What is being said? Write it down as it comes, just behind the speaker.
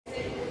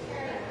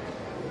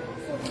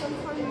Well,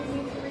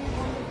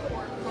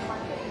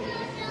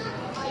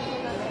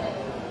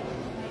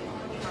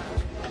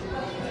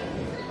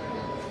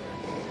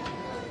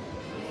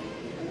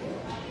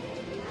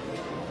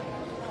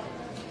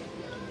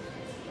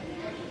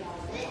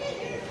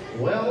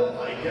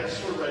 I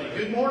guess we're ready.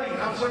 Good morning.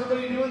 How's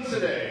everybody doing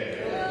today?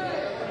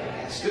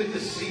 It's good to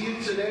see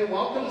you today.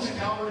 Welcome to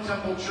Calvary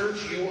Temple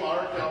Church. You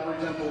are Calvary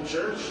Temple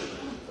Church,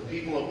 the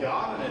people of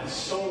God, and it's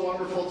so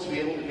wonderful to be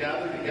able to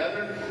gather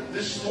together.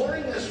 This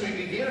morning, as we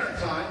begin our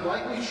time,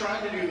 like we try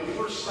to do the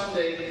first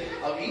Sunday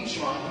of each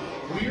month,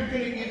 we are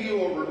going to give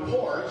you a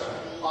report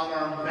on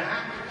our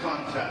MAC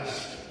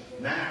contest.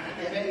 MAC,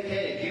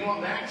 M-A-K. Do you know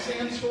what MAC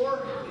stands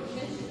for?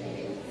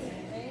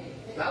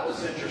 That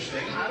was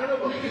interesting. I don't know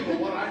about you, but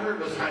what I heard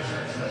was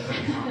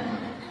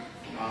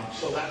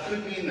so that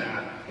could mean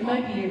that. It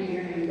might be your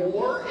hearing.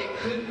 Or it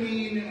could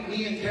mean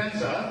me and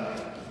Kenza,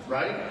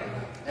 right?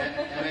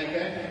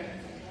 M-A-K?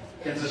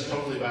 Kenza's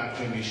totally back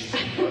to me. She's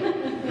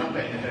not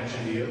paying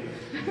attention to you.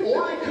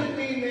 Or it could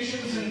mean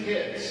missions and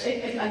kids.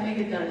 I think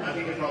it does. I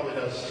think it probably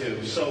does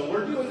too. So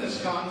we're doing this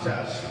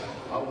contest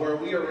where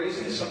we are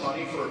raising some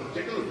money for a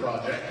particular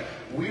project.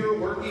 We are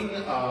working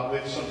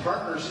with some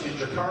partners in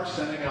Dakar,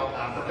 Senegal,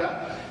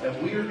 Africa, and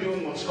we are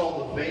doing what's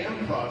called the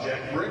BAM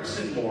project, bricks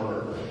and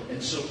mortar.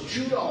 And so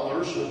 $2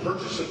 will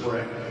purchase a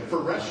brick for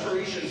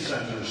restoration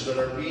centers that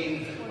are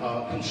being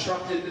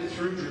constructed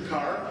through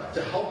Dakar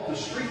to help the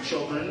street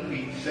children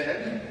be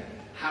fed,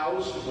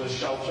 housed with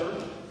shelter,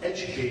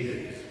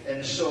 educated.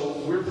 And so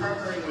we're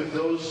partnering with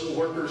those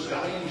workers,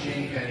 Guy and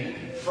Jane Penny,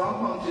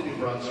 from Moncton, New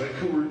Brunswick,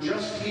 who were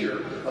just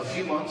here a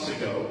few months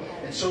ago.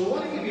 And so we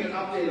want to give you an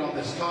update on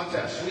this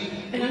contest.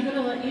 And I'm going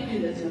to let you do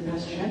this one,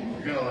 Pastor Chad.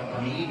 You're going to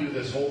let me do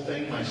this whole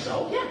thing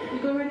myself? Yeah,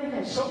 you go right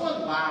ahead.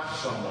 Someone laughed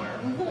somewhere.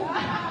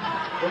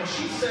 When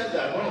she said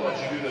that, I'm going to let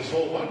you do this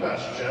whole one,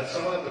 Pastor Chad.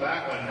 Someone at the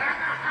back went, ha,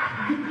 ha,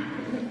 ha.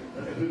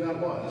 Who that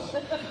was.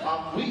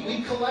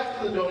 We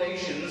collect the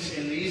donations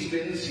in these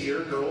bins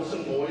here, girls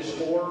and boys,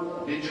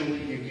 or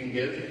digitally you can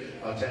give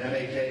to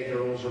MAK,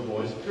 girls or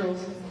boys.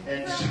 Girls.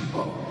 And so,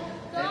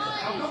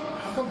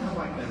 how come her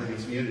mic never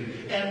gets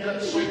muted?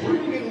 And so we're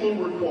going to get a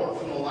little report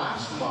from the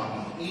last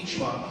month. Each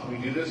month we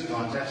do this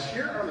contest.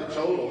 Here are the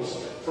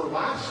totals for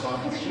last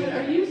month.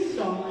 Are you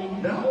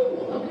stalling?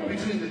 No. Okay.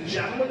 Between the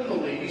gentlemen and the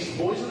ladies, the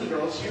boys and the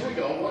girls, here we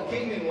go. What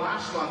came in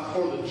last month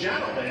for the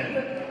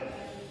gentlemen?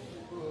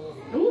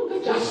 Ooh,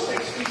 good job. Just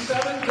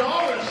 $67.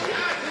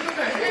 Yeah, give them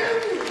a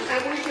hand.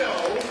 And we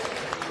know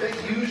that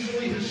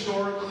usually,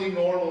 historically,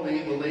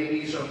 normally, the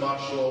ladies are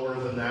much lower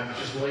than that.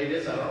 Just the way it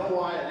is. I don't know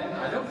why.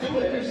 I don't do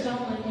it. You're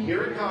stalling.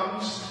 Here it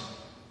comes.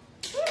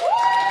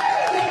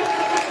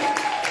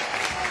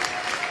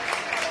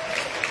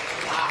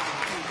 Wow,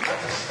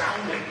 that's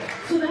astounding.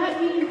 So that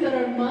means that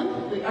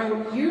our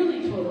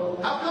yearly total,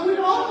 How come we've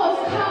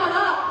almost caught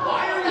up.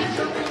 Why are you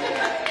jumping in?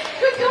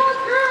 Good job,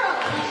 girl.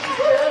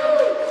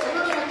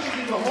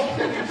 The whole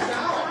thing is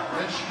salad. And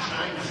then she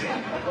chimes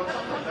in. Like, what's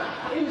up with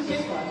that? It was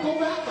just fun. Go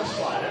back a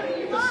slide. I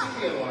didn't even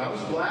see the other one. I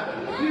was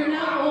blabbing. We are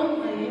now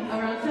only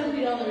around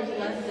 $70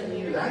 less than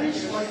you. That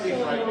is slightly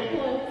frightening.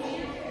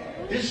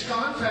 This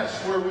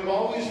contest, where we've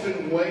always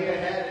been way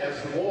ahead as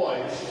the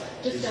boys,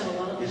 is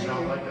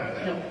not like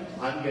that. No.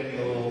 I'm getting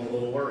a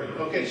little worried.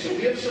 Okay, so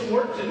we have some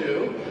work to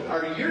do.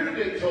 Our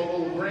year-to-date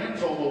total, the grand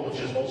total,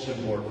 which is most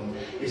important,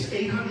 is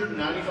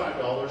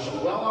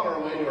 $895. Well on our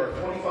way to our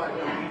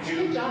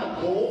 2592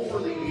 goal for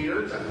the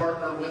year to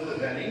partner with the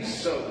Bennies.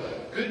 So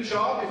good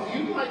job. If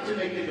you'd like to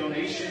make a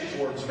donation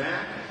towards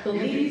MAC, the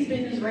ladies'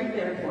 bin is right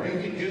there for you.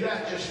 You can do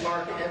that. Just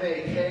mark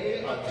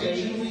MAK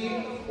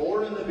digitally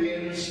or in the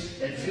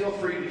bins, and feel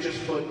free to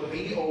just put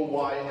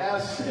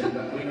BOYS,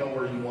 and we know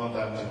where you want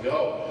that to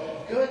go.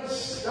 Good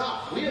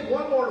stuff. We have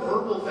one more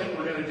verbal thing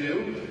we're going to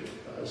do,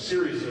 a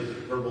series of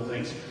verbal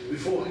things.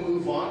 Before we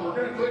move on, we're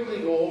going to quickly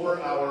go over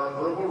our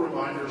verbal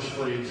reminders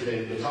for you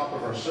today at the top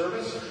of our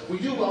service. We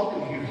do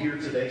welcome you here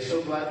today.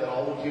 So glad that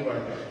all of you are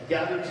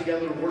gathered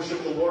together to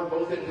worship the Lord,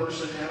 both in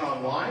person and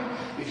online.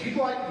 If you'd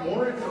like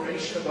more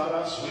information about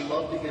us, we'd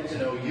love to get to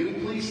know you.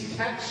 Please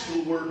text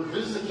the word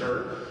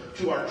visitor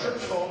to our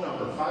church phone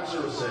number,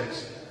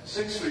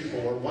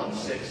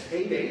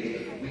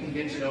 506-634-1688. We can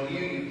get to know you.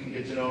 You can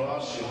get to know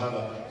us. You'll have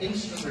an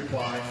instant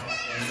reply.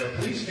 And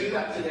please do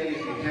that today if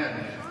you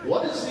can.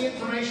 What is the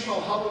informational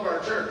hub of our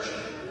church?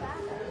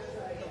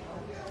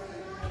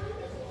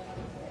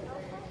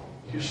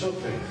 You're so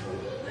faithful.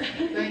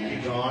 Thank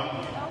you,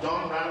 Dawn.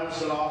 Dawn rounds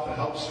it off and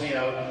helps me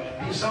out.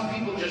 Some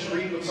people just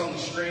read what's on the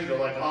screen. They're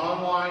like,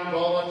 online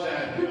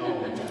bulletin.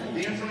 No.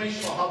 The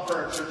informational hub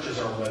for our church is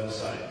our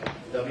website,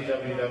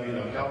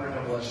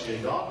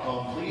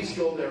 www.calvarytemplesj.com. Please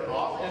go there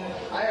often.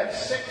 I have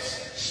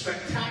 6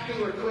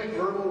 spectacular quick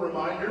verbal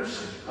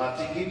reminders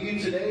to give you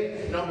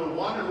today. Number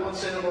 1, everyone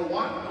say number 1.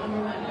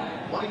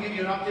 I want to give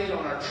you an update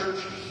on our church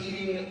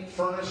heating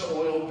furnace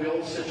oil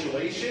bill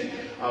situation.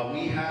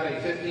 We had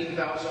a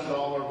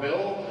 $15,000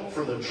 bill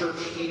for the church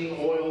heating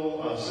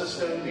oil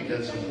system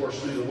because, of course,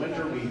 through the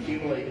winter we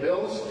accumulate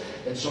bills.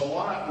 And so I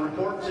want to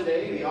report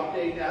today the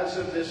update as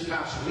of this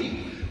past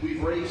week.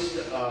 We've raised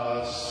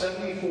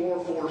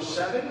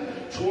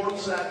 $74,447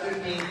 towards that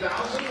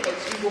 $15,000.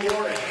 Let's give the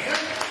Lord a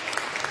hand.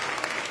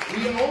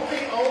 We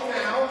only owe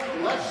now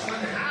less than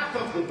half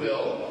of the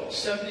bill,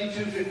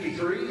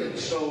 $72.53, and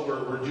so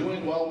we're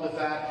doing well with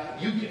that.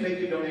 You can make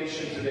a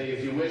donation today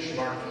if you wish,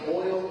 mark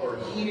oil or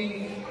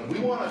heating. And we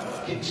want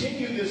to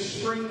continue this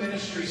spring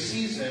ministry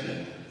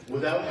season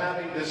without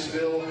having this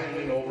bill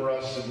hanging over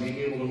us and being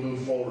able to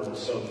move forward.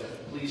 So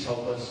please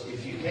help us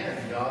if you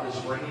can. God is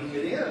bringing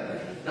it in.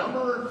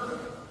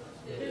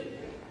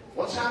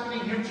 What's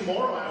happening here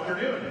tomorrow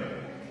afternoon?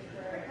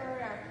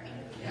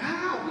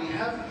 Yeah, we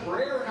have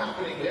prayer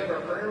happening. We have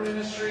our prayer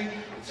ministry.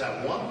 It's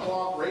at 1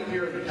 o'clock right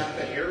here in the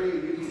Tampa area.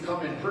 You can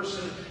come in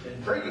person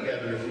and pray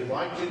together if you'd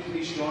like to.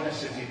 Please join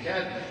us if you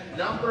can.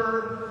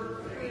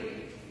 Number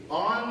 3.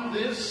 On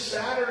this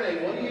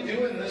Saturday. What are you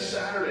doing this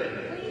Saturday?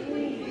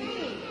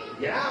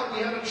 Yeah, we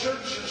have a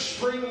church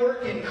spring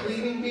work and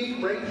cleaning bee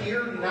right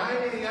here, 9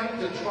 a.m.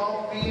 to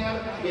 12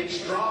 p.m. It's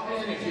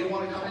drop-in. If you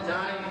want to come at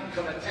 9, you can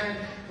come at 10.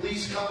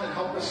 Please come and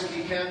help us if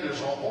you can. There's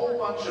a whole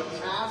bunch of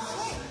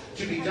tasks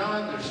to be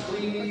done. There's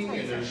cleaning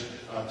and there's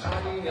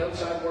tidying,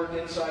 outside work,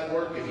 inside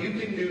work. If you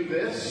can do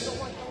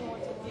this,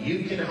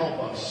 you can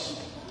help us.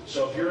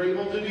 So if you're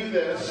able to do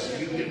this,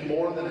 you can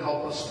more than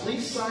help us.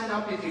 Please sign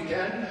up if you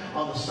can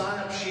on the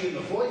sign-up sheet in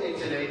the foyer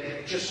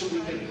today, just so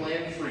we can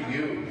plan for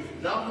you.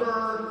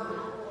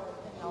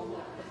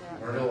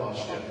 Where did I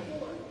lost you?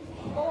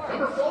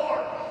 Number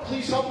 4.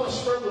 Please help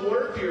us spread the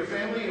word to your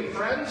family and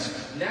friends.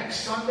 Next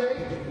Sunday,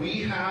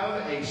 we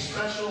have a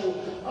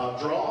special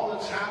draw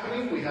that's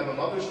happening. We have a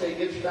Mother's Day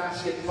gift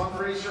basket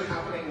fundraiser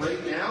happening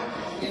right now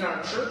in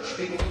our church.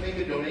 People can make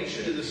a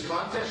donation to this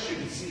contest. You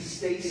can see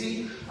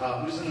Stacy,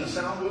 who's in the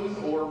sound booth,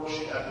 or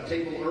at the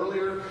table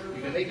earlier.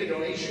 You can make a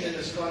donation in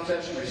this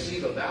contest and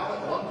receive a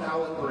ballot, 1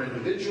 ballot per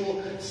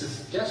individual.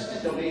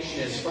 Suggested donation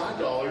is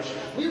 $5.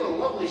 We have a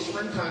lovely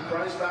springtime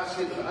prize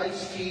basket with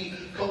iced tea,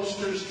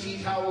 coasters, tea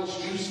towels,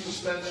 juice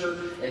dispenser,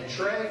 and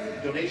tray.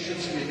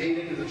 Donations can be made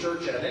into the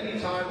church at any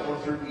time or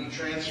through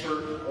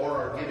e-transfer or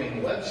our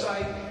giving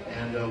website.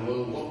 And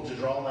we'll look to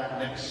draw that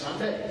next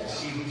Sunday to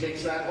see who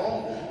takes that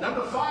home.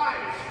 Number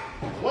 5.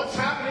 What's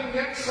happening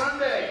next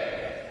Sunday?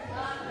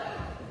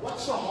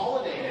 What's the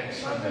holiday next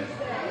Sunday?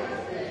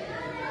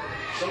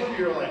 Some of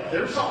you are like,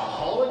 there's a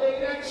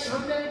holiday next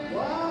Sunday?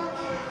 What?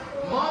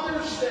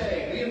 Mother's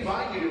Day. We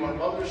invite you to our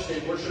Mother's Day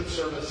worship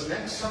service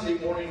next Sunday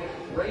morning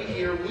right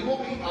here. We will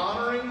be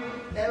honoring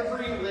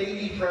every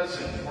lady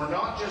present. We're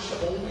not just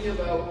only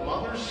about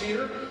mothers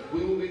here.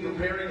 We will be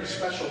preparing a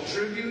special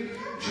tribute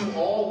to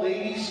all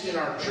ladies in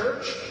our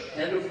church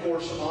and, of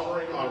course,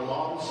 honoring our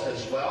moms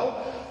as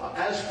well.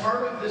 As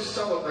part of this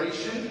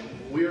celebration,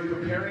 we are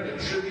preparing a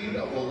tribute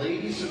of the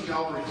ladies of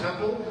Calvary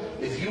Temple.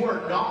 If you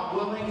are not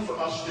willing for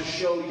us to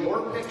show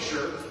your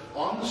picture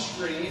on the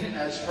screen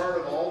as part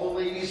of all the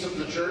ladies of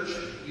the church,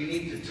 you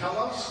need to tell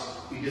us,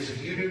 because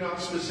if you do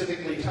not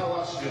specifically tell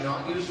us, do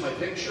not use my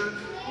picture.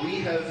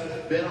 We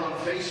have been on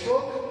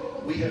Facebook.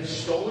 We have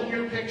stolen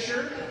your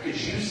picture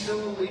because you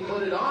silly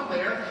put it on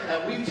there,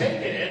 and we've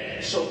taken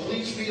it. So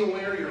please be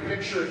aware your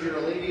picture, if you're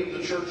a lady of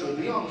the church, will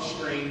be on the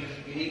screen.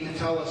 You need to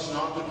tell us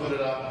not to put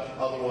it up,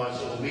 otherwise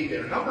it will be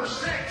there. Number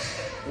 6,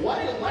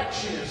 what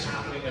election is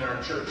happening in our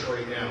church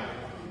right now?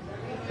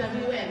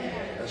 WM.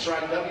 That's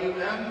right,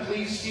 WM.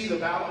 Please see the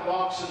ballot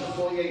box in the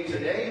foyer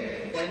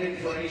today, and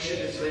information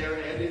is there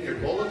and in your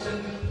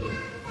bulletin.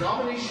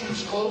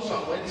 Nominations close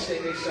on Wednesday,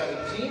 May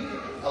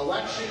 17th.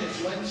 Election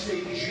is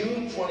Wednesday,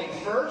 June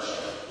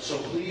 21st, so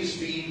please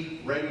be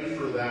ready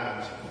for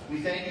that.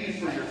 We thank you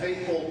for your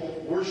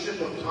faithful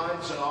worship of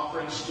tithes and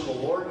offerings to the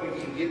Lord. You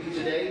can give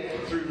today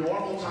through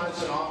normal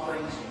tithes and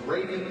offerings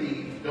right in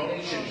the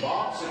donation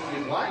box if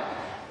you'd like.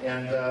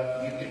 And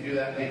you can do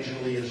that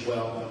digitally as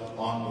well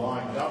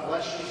online. God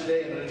bless you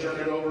today. I'm going to turn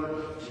it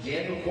over to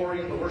Daniel,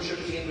 Corey, and the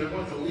worship team. They're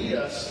going to lead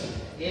us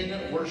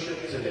in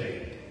worship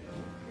today.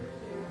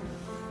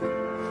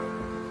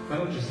 Why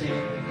don't you stand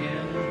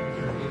again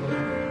for people?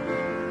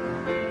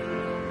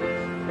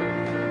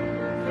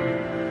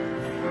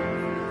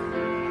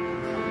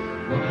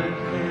 What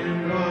can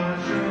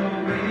wash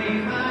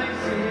away my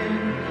sin?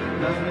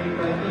 Nothing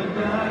but the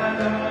blood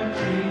of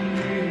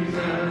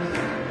Jesus.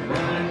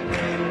 What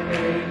can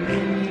make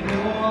me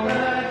whole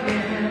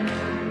again?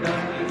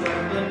 Nothing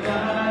but the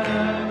blood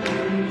of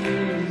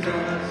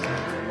Jesus.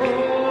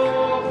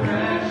 Oh,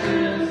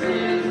 precious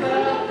is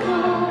the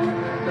flow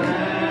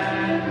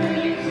that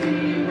makes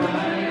me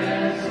white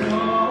as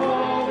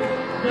snow.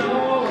 No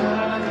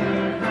other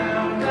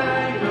fount I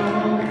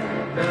know.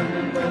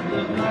 Nothing but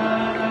the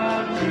blood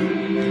of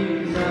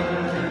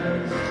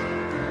Jesus.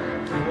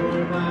 For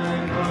my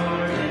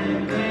part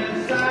in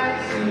this I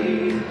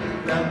see.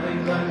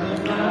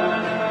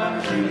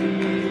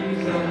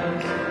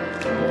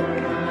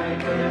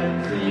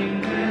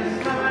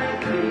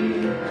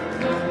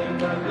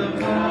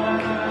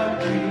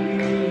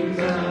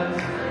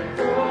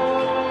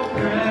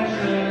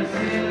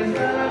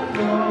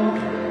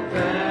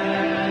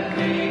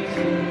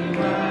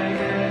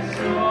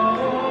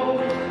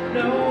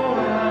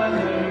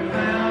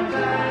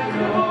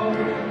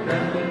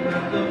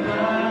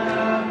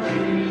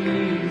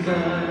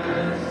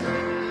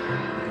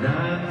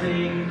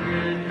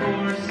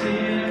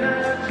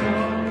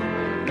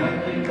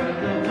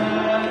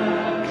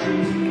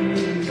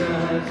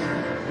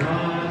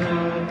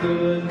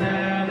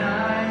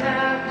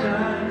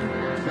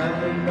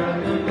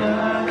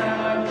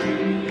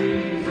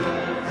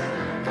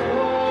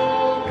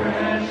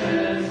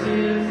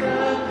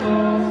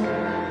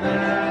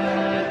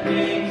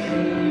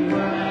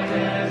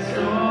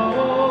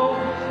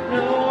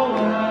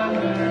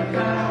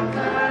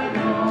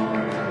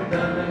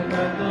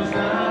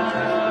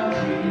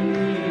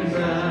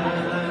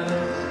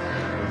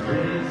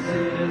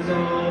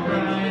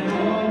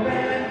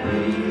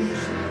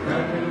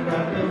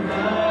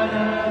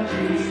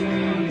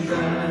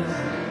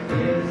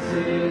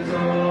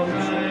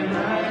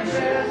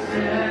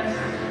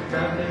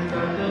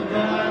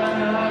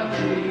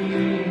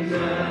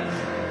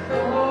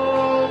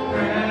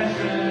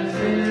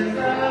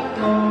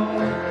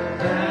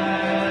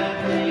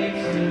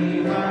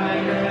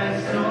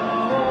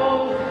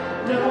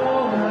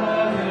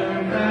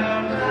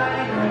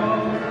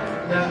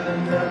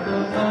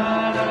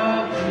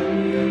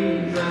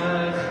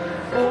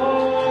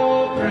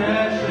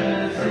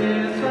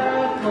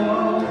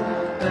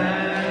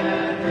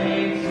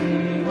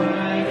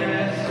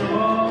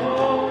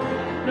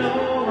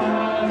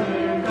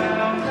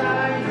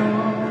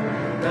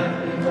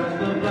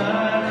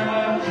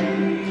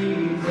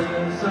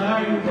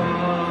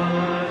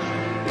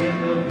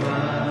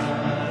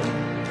 blood,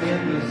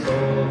 in the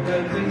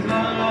soul-cleansing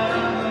blood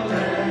of the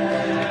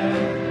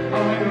Lamb.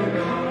 Are your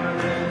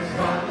garments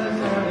spotless,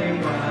 are they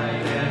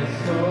white as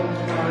snow?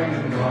 Are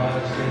you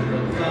washed in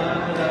the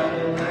blood of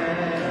the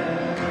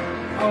Lamb?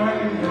 Are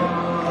you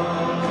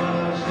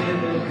washed in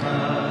the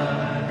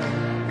blood,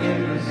 in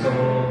the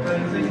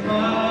soul-cleansing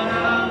blood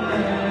of the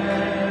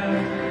Lamb?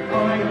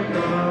 Are your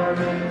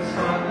garments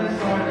spotless,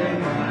 are they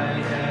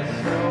white as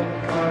snow?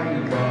 Are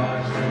you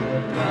washed in the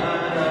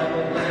blood of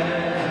the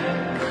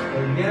Lamb?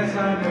 Oh yes,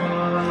 I'm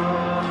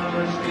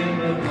washed in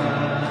the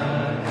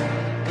blood,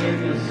 in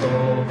the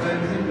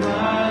soul-cleansing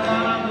blood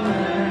of the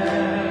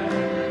Lamb.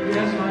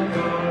 Yes, my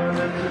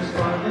garments are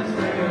spotless,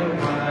 they are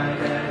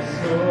white as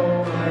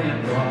snow. I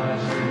am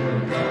washed in the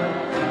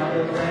blood of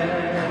the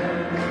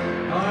Lamb.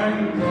 Are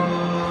you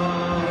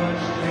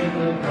washed in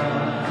the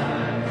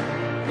blood,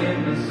 in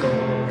the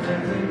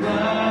soul-cleansing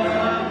blood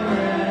of the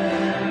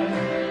Lamb?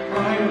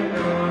 Are your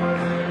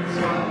garments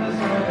spotless,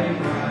 are they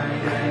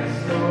white as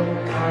snow?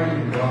 Are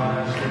you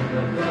washed in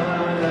the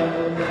blood of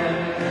the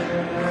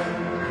Lamb?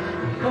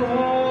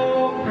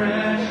 Oh,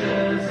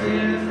 precious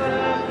is the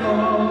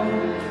flow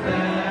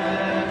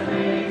that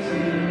makes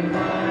me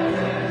white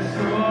as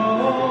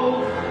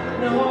snow.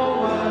 No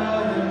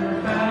other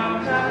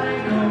fount I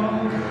know,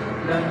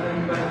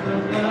 nothing but the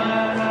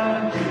blood of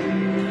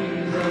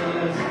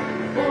Jesus.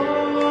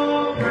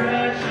 Oh,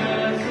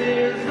 precious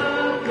is the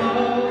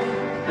flow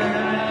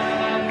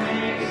that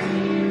makes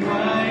me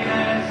white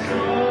as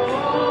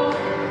snow.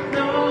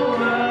 No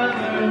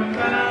other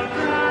fount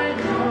I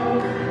know,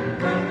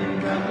 nothing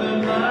but the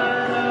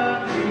blood of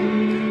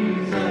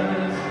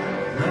Jesus.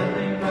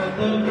 Nothing but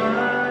the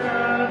blood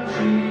of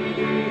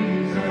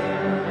Jesus.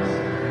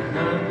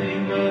 Nothing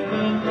but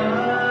the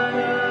blood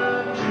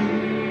of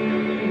Jesus.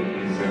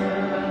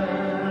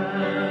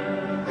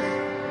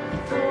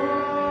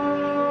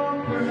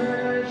 Oh,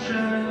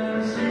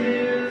 precious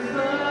is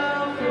the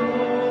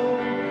flow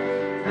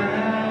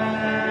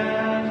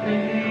that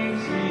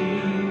makes me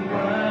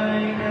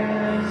white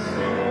as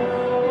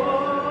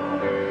snow.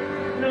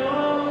 No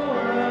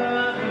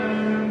other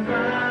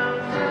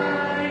fount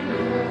I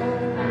know,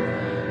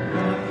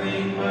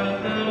 nothing but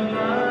the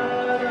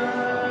blood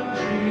of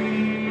Jesus.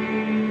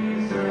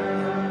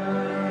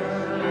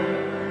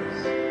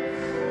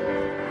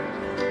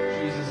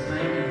 Jesus,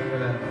 thank you for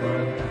that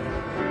blood.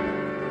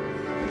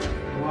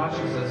 It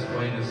washes us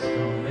white as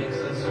snow, makes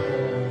us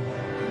whole.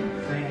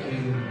 Thank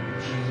you,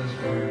 Jesus,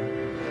 for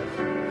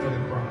the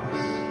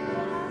cross.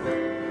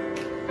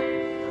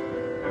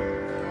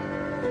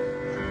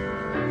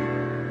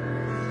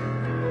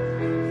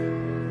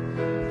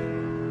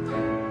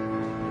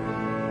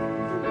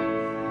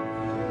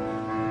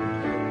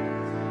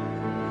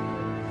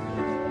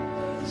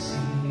 See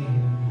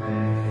him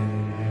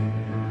there,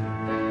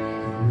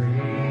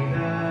 great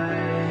I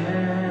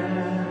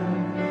am,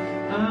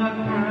 a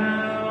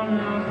crown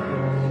of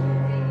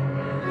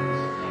thorns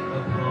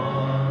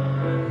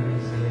upon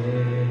his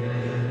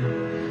head,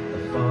 the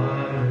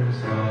Father's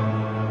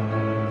heart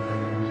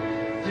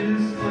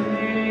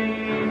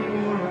displayed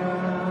for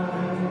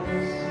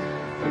us.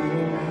 Oh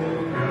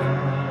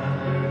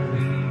God,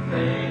 we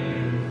thank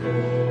you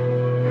for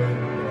the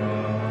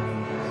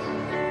cross.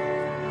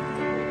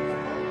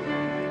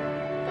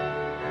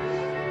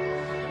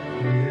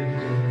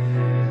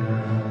 Lifted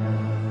up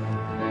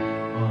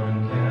on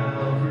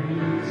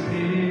Calvary's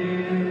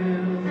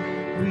hill,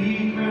 we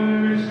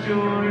cursed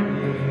your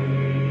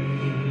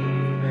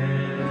name,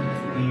 and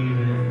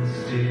even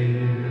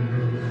still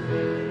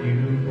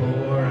you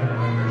bore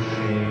our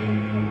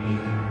shame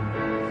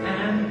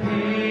and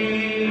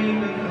paid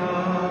the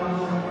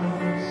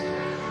cost.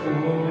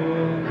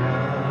 Oh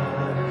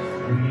God,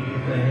 we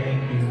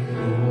thank you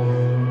for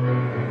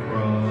the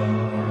cross.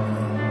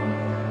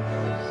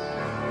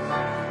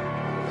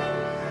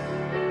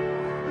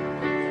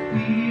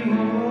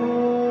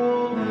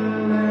 Behold the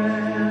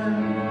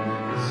Lamb,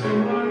 the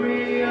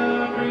story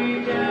of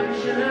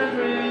redemption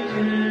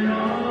written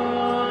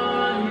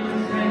on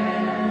his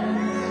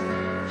hands.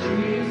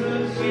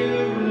 Jesus, you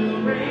will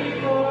reign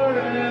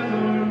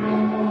forevermore.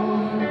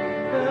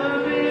 The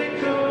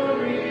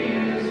victory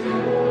is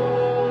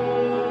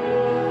yours.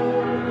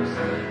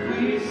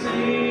 We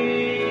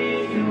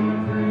sing your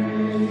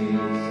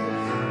praise,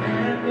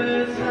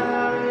 endless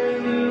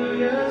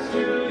hallelujahs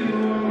to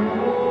your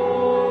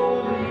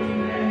holy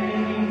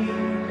name.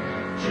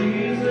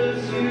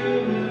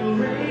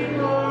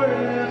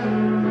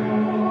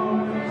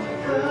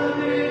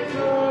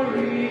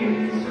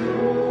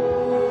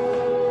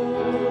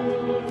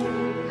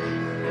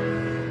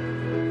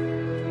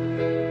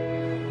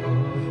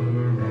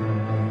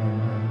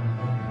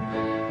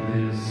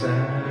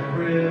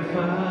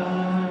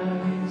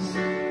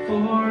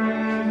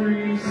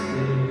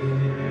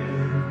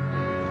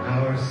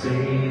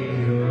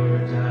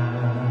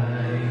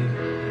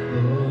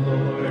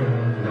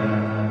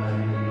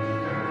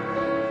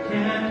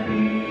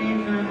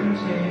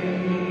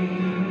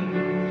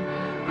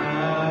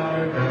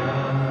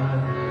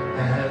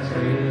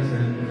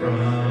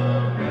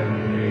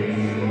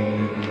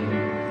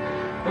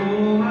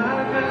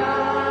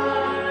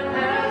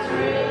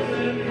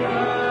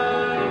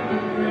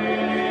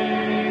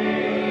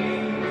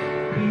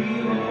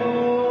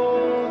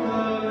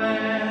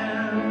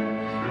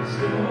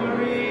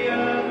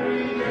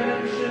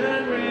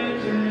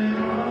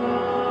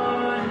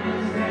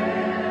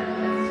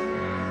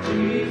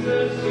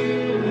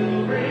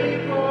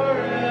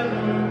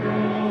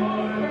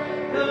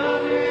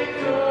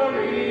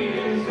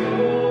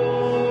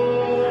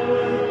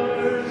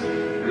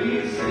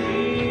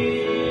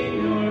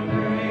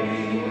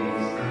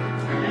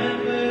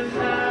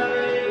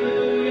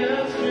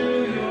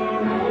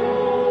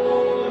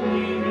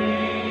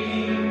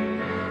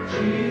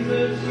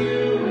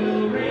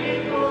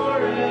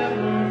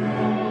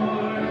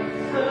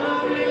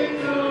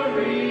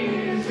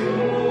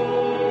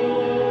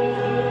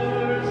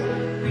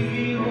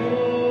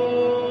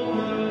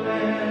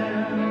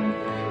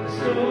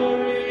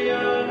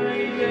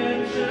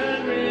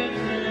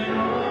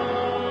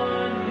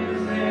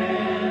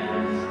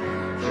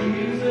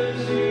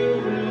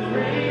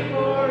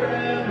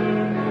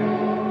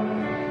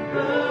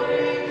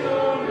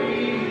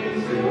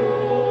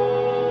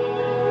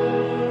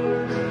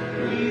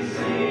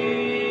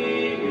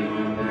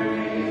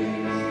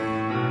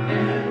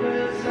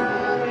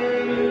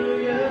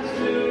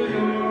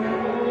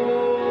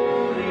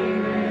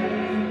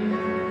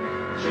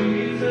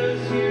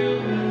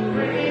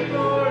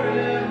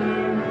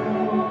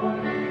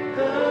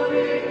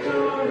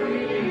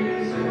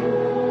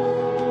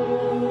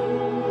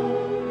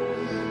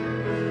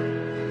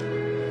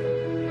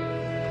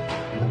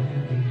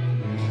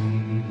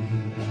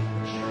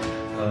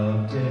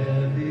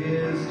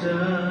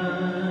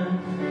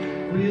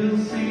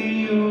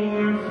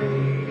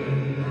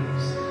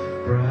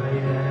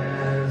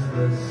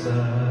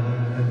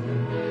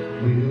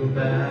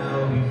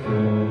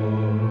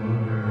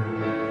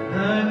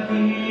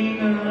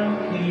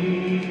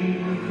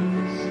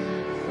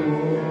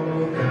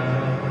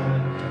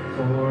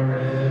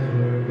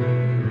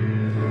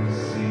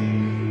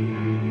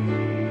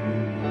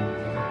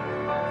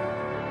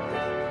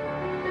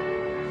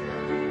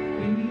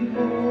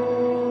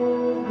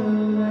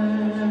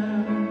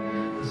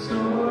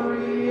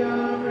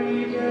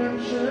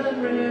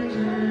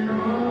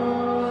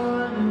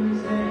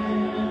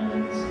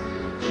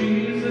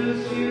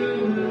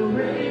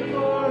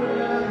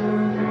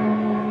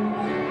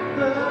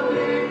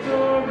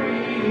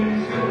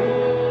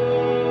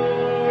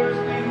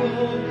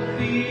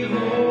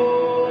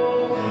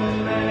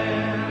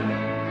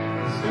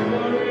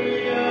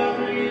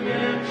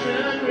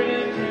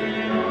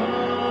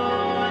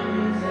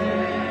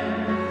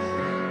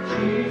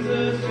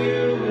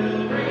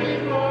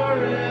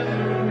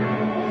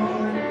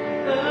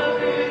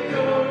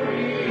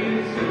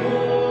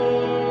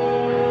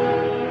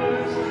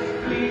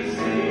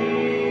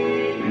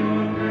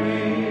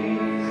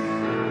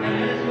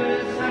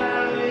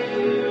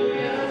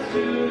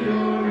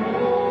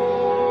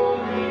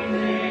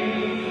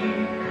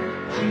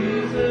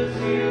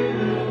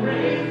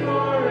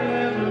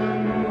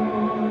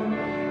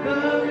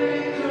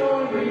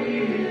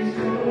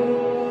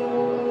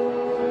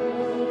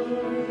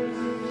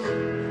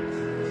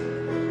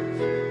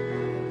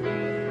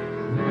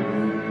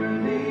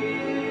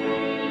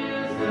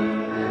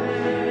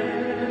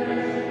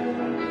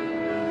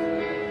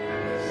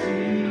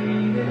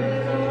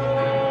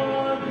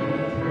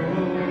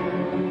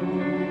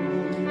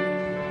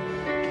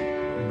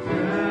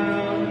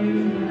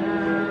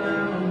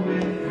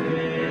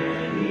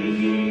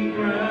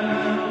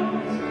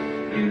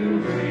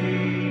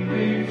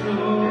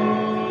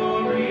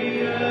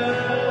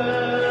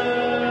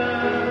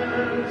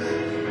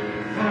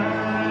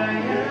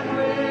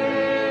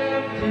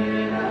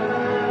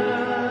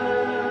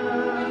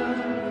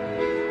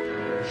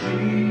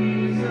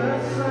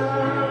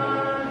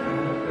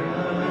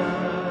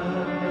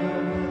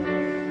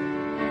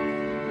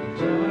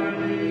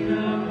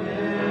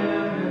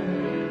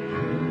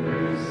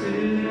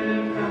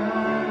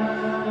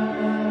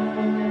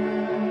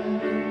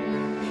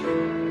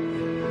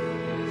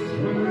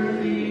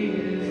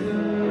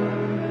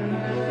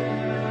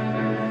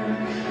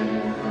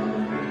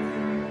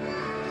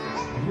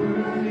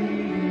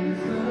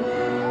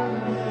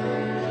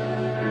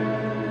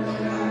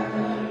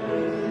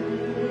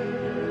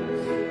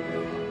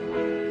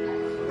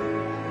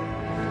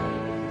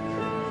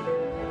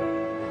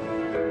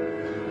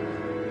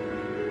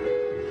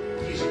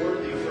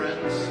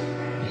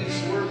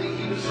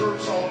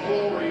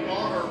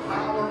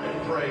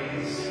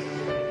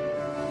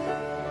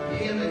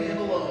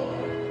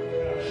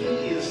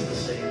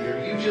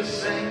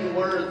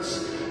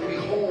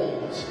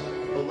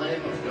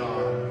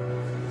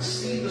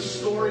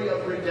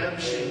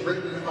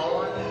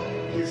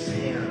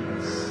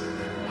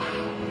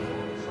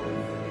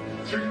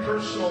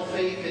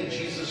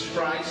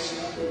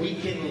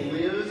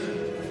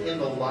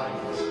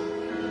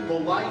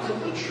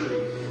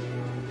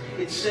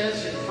 It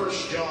says in 1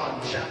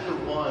 John chapter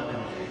 1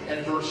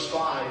 and verse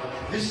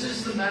 5, this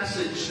is the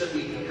message that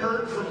we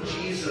heard from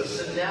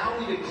Jesus, and now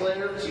we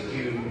declare to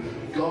you,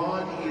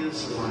 God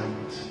is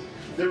light.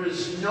 There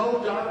is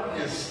no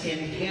darkness in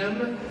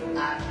him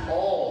at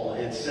all,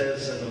 it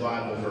says in the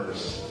Bible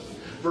verse.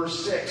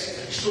 Verse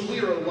 6, so we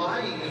are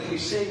lying if we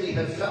say we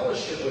have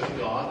fellowship with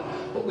God,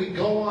 but we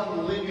go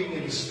on living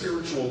in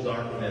spiritual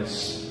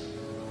darkness.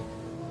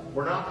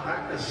 We're not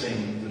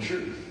practicing the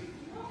truth.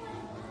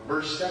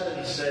 Verse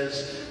 7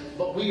 says,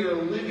 "But we are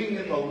living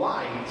in the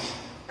light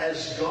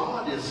as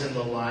God is in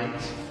the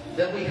light.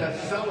 Then we have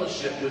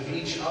fellowship with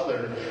each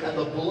other, and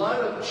the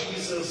blood of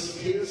Jesus,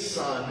 his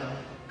Son,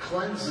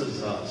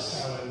 cleanses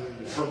us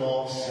from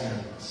all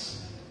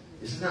sins."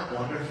 Isn't that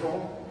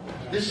wonderful?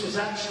 This was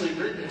actually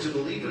written to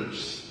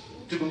believers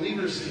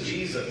in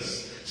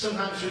Jesus.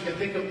 Sometimes we can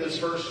think of this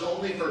verse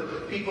only for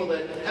people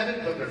that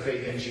haven't put their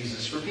faith in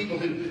Jesus, for people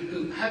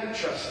who haven't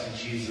trusted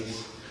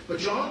Jesus. But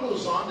John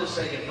goes on to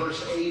say in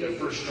verse 8 of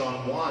 1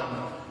 John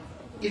 1,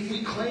 if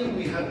we claim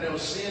we have no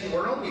sin,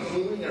 we're only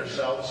fooling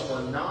ourselves and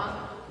we're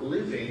not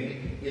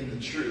living in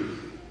the truth.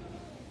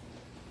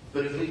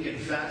 But if we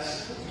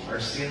confess our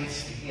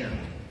sins to him,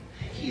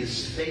 he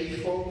is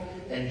faithful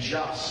and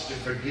just to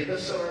forgive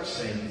us of our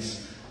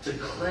sins, to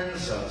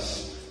cleanse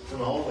us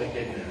from all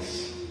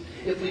wickedness.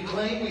 If we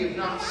claim we have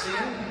not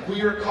sinned,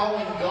 we are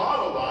calling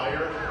God a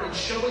liar and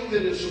showing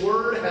that his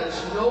word has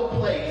no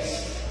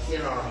place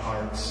in our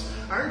hearts.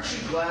 Aren't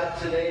you glad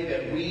today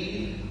that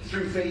we,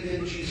 through faith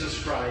in Jesus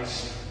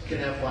Christ, can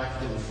have life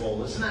to the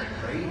full? Isn't that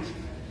great?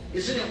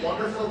 Isn't it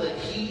wonderful that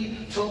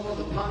he took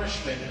the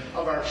punishment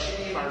of our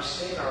shame, our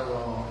sin, our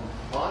wrong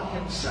on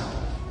himself,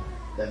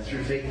 that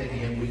through faith in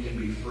him we can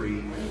be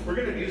free? We're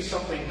going to do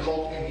something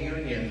called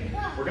communion.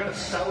 We're going to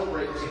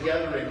celebrate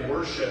together in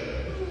worship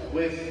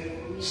with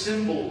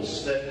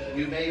symbols that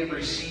you may have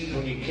received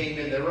when you came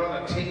in. They're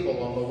on a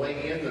table on the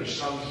way in. There's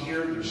some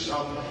here. There's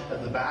some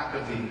at the back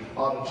of the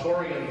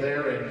auditorium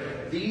there.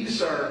 And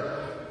these are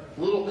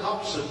little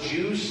cups of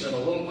juice and a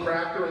little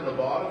cracker in the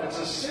bottom. It's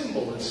a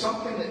symbol. It's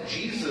something that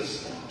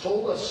Jesus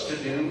told us to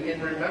do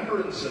in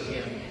remembrance of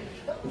him,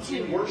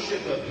 in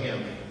worship of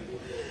him.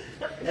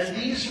 And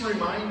these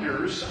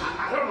reminders,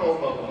 I don't know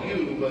about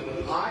you, but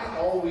I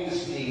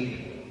always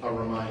need a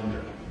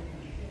reminder.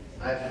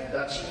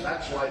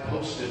 That's why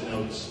Post-it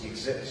notes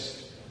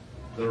exist.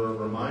 They're a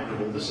reminder.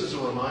 Well, this is a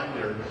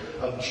reminder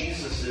of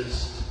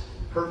Jesus'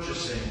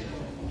 purchasing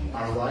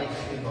our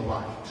life in the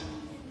light.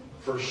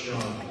 1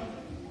 John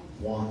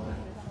 1.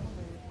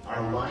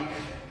 Our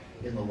life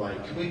in the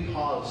light. Can we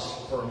pause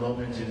for a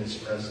moment in his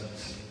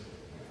presence?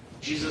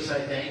 Jesus,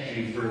 I thank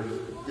you for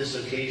this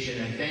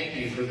occasion. I thank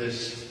you for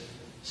this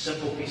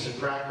simple piece of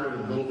cracker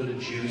and a little bit of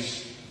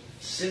juice.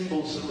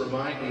 Symbols that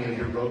remind me of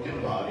your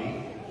broken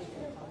body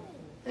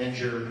and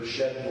your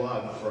shed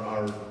blood for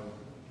our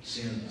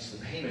sins,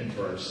 the payment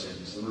for our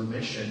sins, the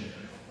remission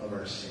of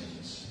our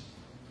sins.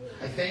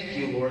 I thank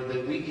you, Lord,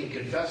 that we can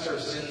confess our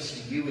sins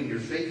to you, and you're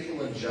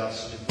faithful and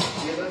just to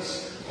forgive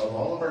us of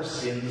all of our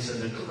sins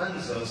and to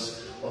cleanse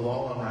us of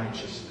all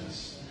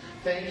unrighteousness.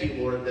 Thank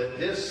you, Lord, that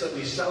this that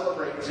we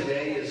celebrate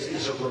today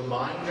is a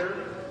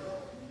reminder,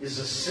 is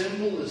a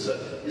symbol,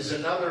 is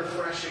another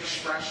fresh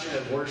expression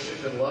of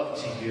worship and love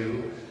to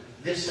you.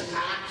 This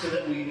act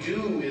that we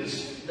do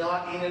is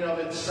not in and of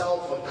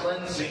itself a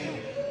cleansing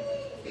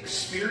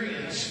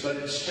experience, but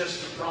it's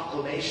just a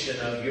proclamation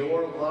of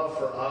your love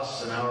for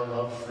us and our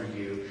love for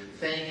you.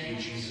 Thank you,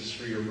 Jesus,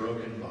 for your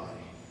broken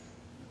body.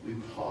 We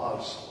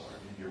pause,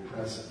 Lord, in your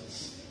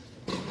presence.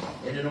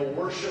 And in a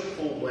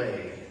worshipful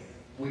way,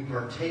 we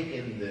partake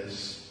in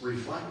this,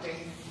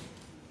 reflecting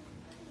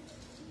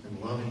and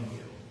loving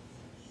you.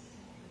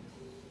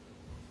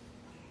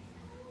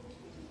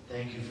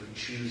 Thank you for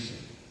choosing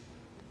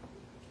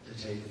to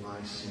take my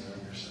sin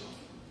on yourself.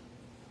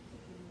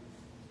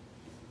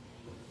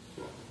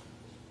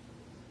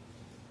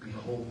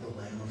 Behold the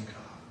Lamb of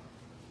God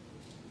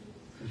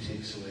who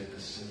takes away the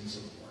sins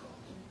of the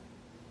world.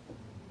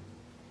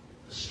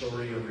 The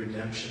story of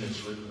redemption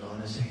is written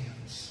on his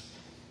hands.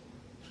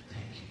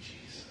 Thank you,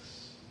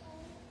 Jesus.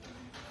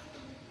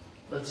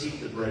 Let's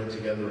eat the bread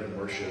together in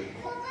worship.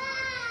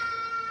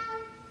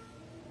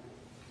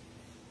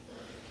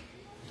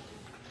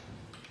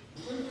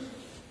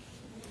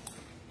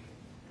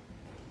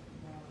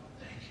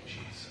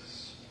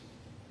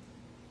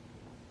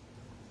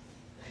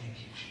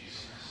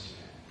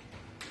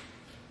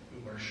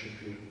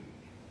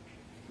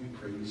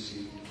 Praise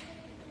you.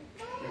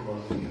 We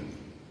love you.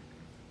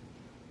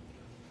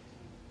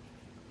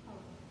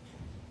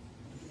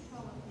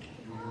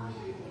 You're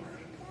worthy,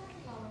 Lord.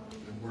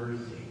 You're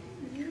worthy.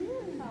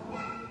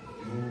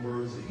 You're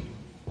worthy.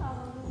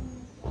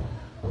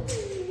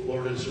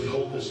 Lord, as we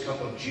hold this cup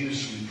of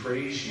juice, we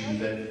praise you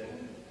that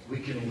we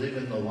can live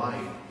in the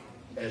light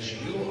as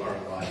you are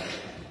light.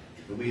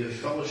 That we have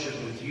fellowship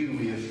with you.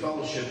 We have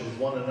fellowship with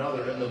one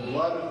another. And the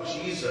blood of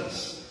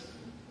Jesus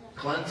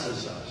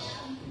cleanses us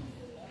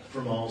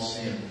from all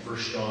sin.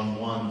 1 John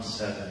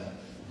 1:7.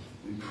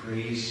 We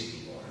praise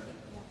you, Lord.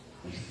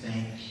 We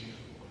thank you.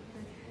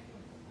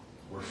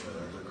 We're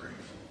forever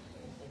grateful.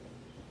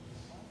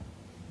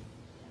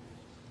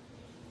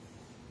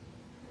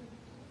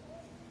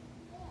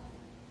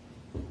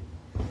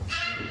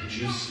 The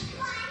juice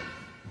together.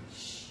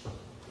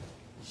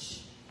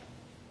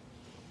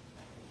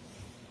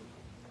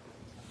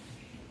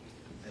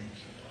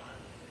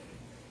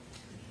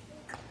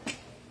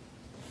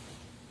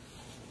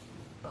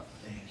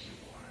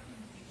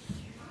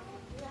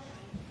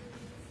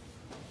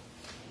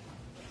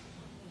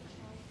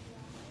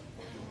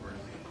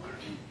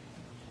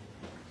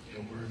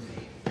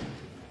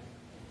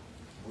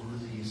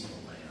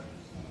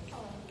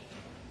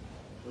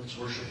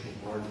 worship the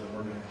Lord, then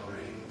we're going to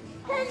pray.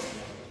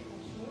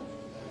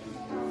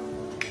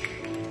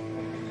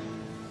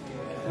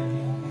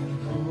 Thank you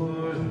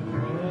for the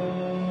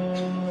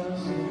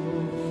cross,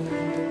 Lord.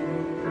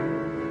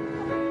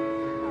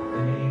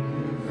 Thank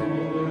you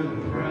for the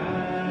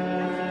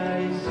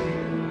price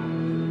you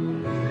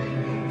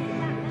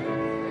paid,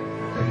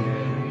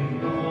 bearing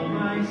all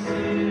my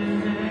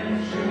sin and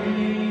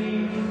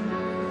shame.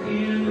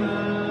 In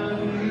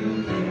love you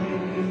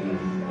came,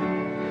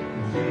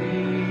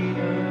 gave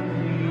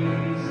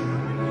amazing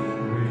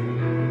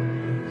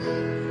grace.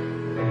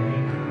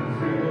 Thank you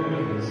for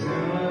this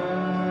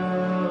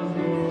love,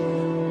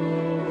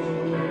 Lord.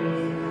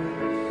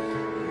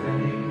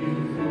 Thank you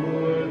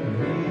for the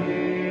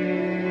nail-pierced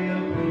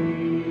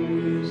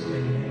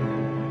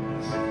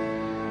hands.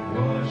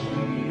 Wash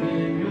me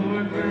in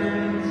your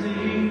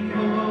cleansing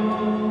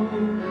flow.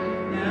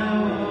 Now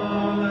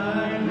all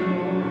I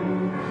know,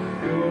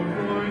 your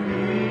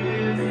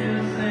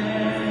forgiveness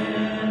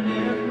and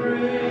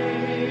embrace.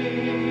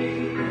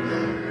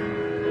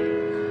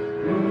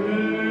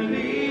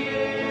 Worthy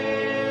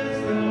is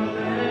the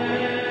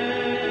Lamb,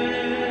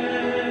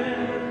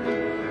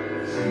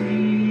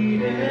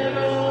 seated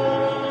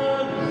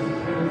on the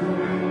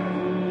throne.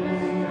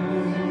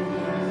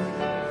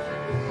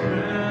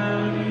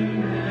 Crown you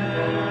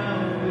now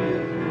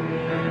with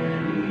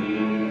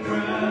many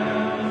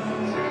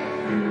crowns.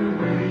 You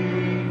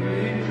reign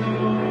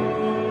victorious.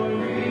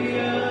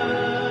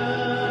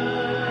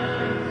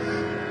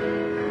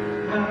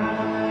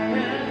 High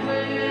and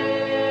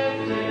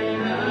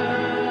lifted up,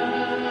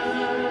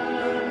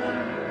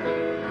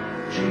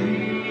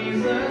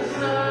 Jesus,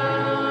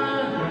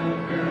 Son of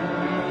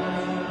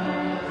God,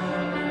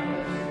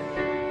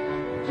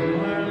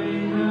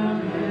 darling of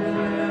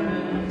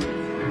heaven,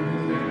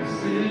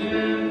 crucified.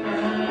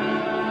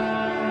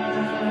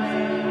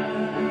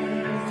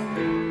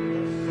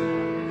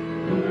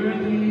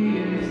 Worthy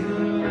is the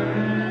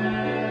Lamb.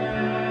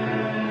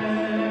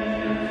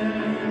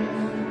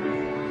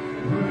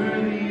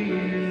 Worthy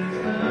is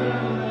the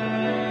Lamb.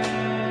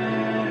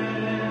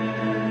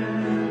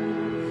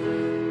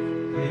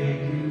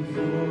 Thank you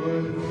for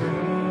the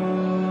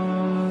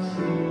cross,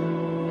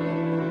 Lord.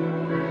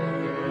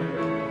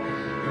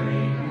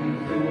 Thank you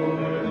for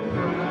the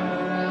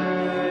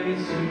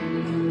price you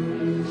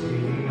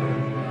paid,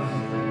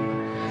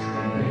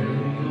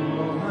 bearing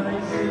all my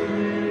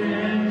sin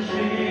and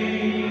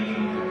shame.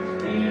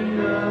 In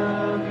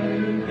love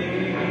you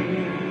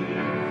came,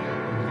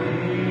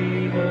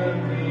 gave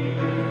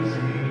amazing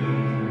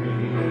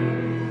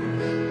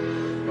grace.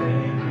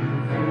 Thank you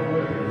for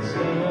this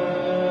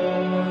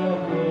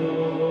love,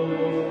 Lord.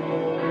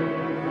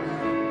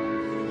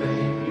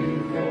 Thank you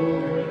for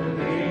the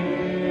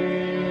nail-pierced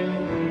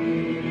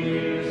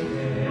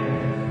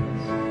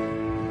hands.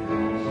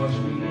 Wash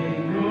me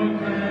in your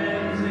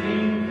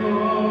cleansing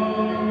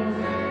flow.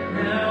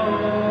 Now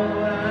all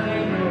I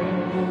know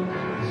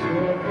is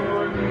your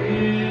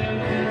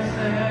forgiveness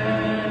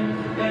and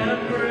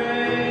embrace.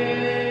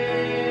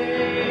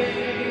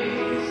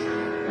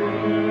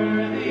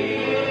 Worthy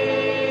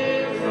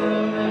is the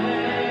Lamb,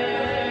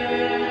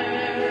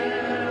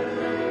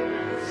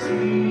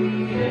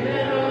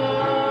 seated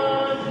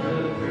on the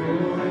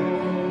throne.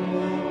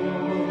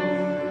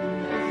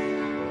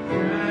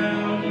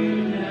 Crown you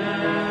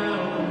now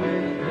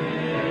with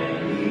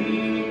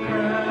many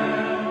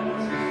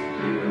crowns.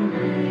 You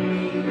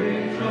reign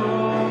victorious.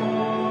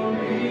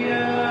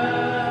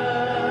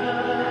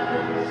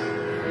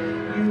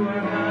 You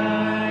are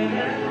high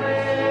and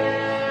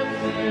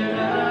lifted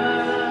up,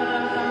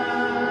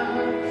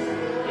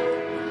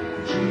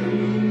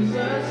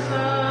 Jesus,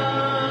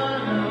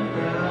 Son of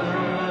God,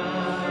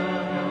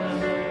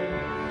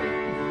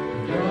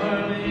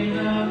 darling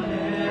of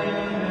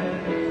heaven,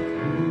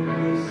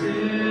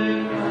 crucified.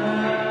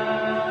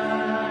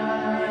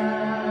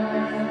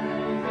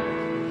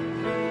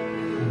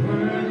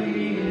 Worthy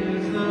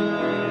is the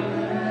Lamb.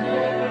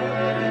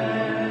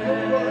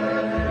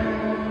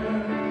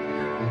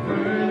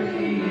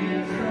 Worthy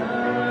is the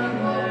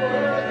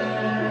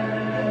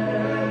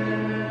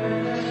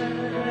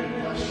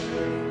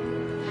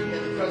In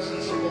the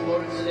presence of the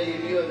Lord today,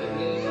 if you have a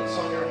need that's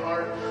on your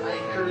heart, I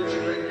encourage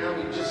you right now,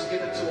 we just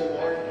give it to the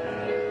Lord.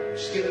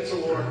 Just give it to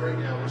the Lord right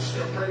now. We're just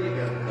going to pray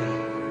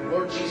together.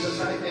 Lord Jesus,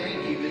 I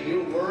thank you that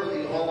you're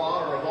worthy of all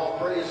honor, of all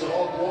praise, of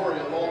all glory,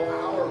 of all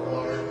power,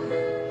 Lord.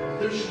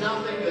 There's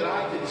nothing that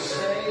I can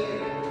say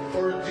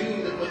or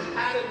do that would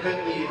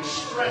adequately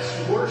express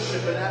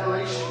worship and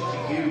adoration to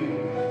you.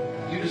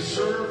 You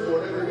deserve,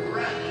 Lord, every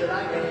breath that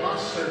I can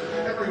muster,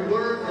 every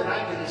word that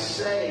I can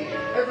say,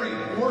 every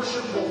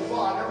worshipful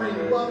thought, every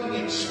loving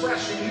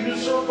expression. You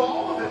deserve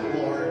all of it,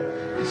 Lord,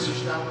 because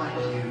there's none like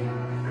you.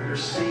 Your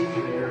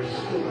Savior, your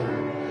healer,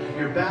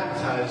 your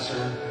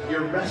baptizer,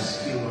 your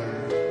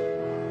rescuer,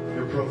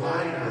 your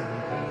provider.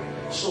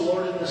 So,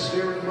 Lord, in this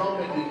very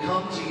moment, we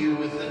come to you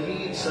with the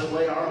needs that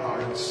lay our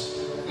hearts.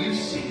 You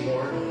see,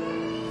 Lord,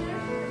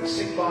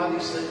 sick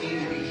bodies that need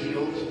to be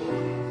healed,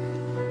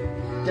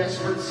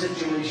 desperate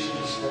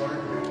situations,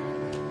 Lord,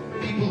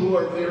 People who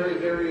are very,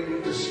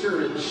 very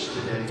discouraged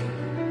today.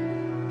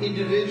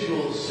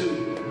 Individuals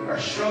who are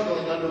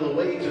struggling under the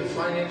weight of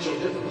financial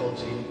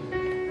difficulty.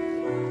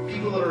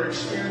 People that are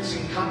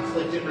experiencing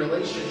conflict in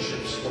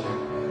relationships,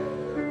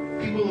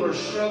 Lord. People that are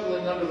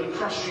struggling under the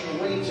crushing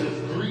weight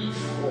of grief,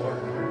 Lord.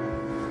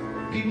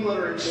 People that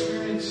are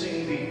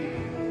experiencing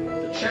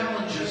the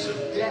challenges of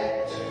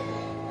debt.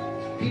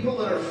 People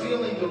that are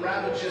feeling the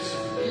ravages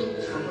of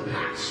guilt from the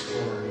past,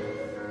 Lord.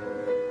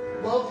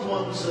 Loved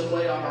ones that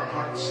weigh on our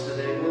hearts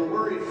today. We're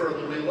worried for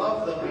them. We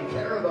love them. We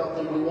care about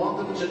them. We want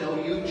them to know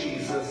you,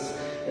 Jesus,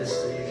 as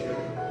Savior.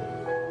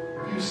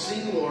 You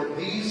see, Lord,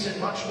 these and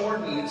much more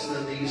needs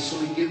than these, so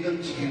we give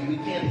them to you. We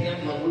can't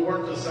handle them. We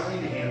weren't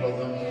designed to handle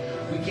them.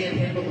 We can't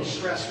handle the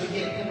stress. We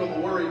can't handle the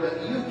worry,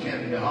 but you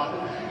can,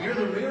 God. You're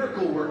the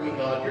miracle-working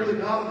God. You're the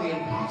God of the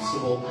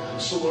impossible.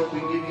 So, Lord, we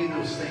give you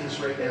those things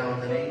right now in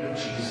the name of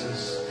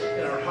Jesus.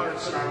 In our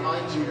hearts and our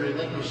minds, we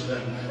relinquish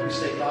them. We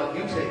say, God,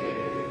 you take it.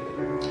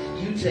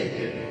 You take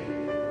it.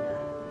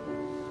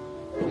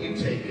 You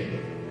take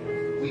it.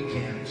 We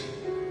can't.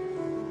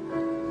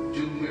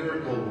 Do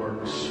miracle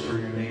works for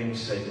your name's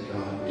sake,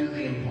 God. Do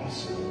the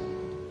impossible.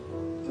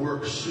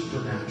 Work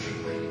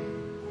supernaturally.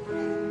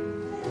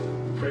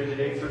 Pray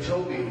today for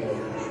Toby,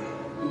 Lord,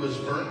 who was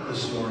burnt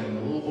this morning,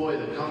 the little boy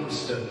that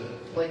comes to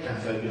Play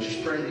Cafe. We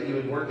just pray that you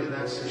would work in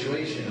that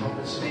situation, help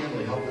his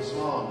family, help his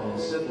mom and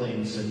his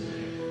siblings, and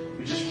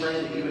we just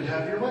pray that you would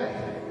have your way.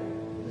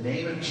 In the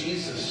name of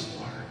Jesus,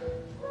 Lord,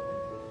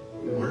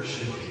 we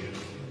worship you.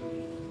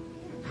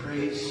 We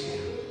praise you.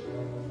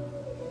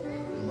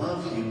 We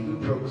love you.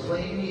 We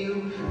proclaim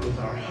you with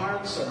our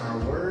hearts and our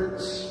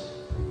words.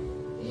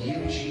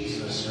 You,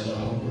 Jesus, are the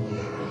hope of the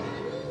world.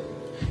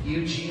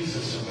 You,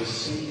 Jesus, are the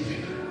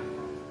Savior.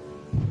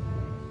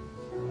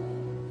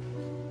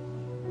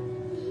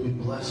 We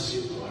bless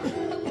you, Lord.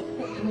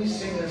 Can we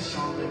sing this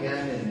song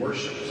again and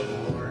worship the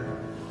Lord?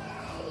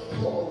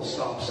 Pull all the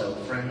stops out,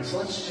 friends.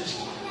 Let's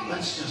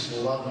just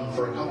love him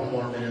for a couple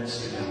more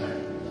minutes together.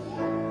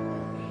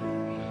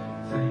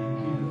 Thank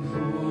you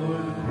for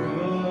the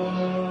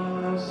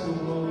cross,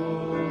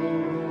 Lord.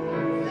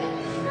 Thank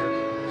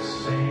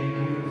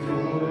you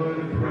for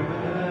the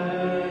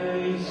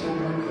price,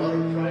 Lord. What a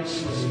price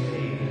was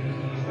paid.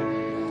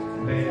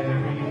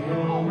 Bearing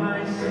all my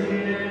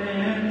sin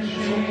and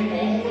shame.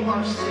 All of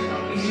our sin on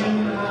himself. In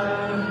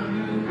love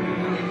you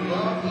gave. In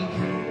love he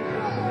came.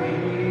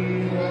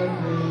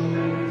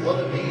 What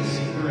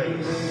amazing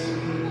grace.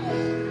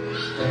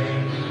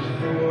 Thank you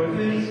for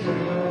this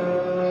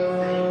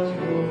love,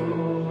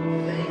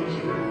 Lord. Thank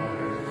you,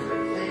 Lord.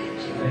 Thank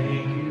you.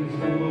 Thank you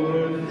for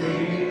the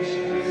things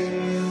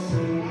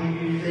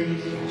Thank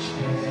you,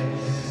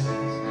 Jesus.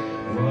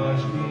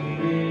 wash me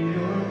in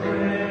your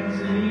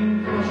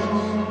cleansing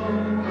flow.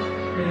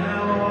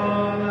 Now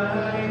all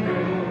I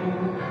know,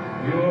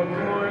 your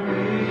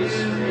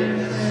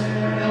forgiveness.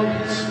 Know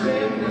his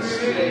forgiveness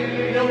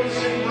today. Know his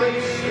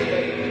embrace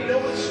today. Know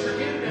his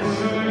forgiveness.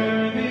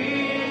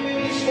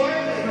 He's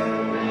worthy.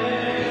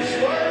 He's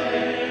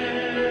worthy.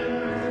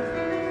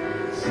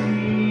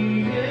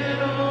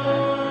 Seated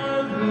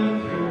on the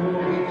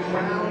throne. We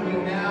crown you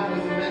now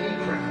with many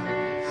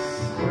crowns.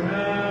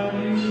 Crown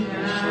you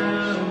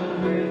now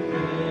with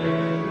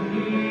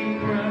many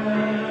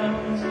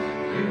crowns.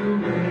 You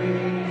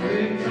reign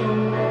victorious.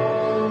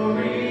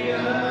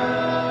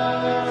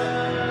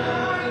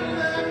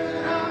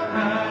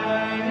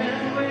 High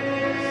and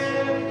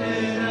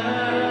lifted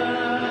up.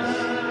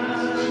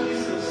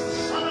 Jesus, the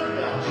Son of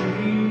God.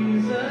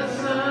 Jesus,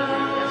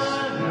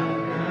 Son of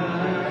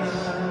God,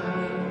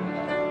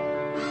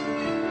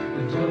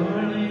 the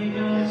darling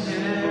of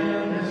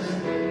heaven,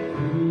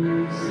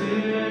 crucified.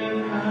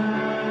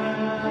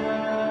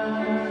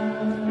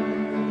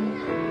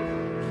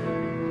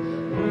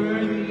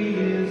 Worthy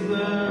is the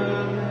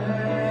Lamb.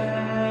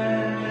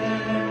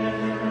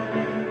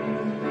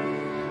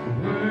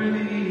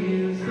 Worthy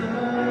is the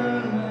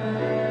Lamb.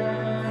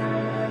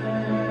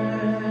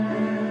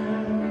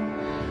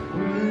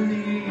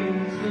 Worthy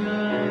is the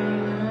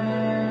Lamb.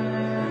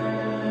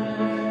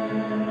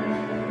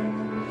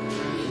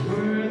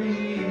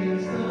 Worthy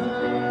is the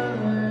Lamb.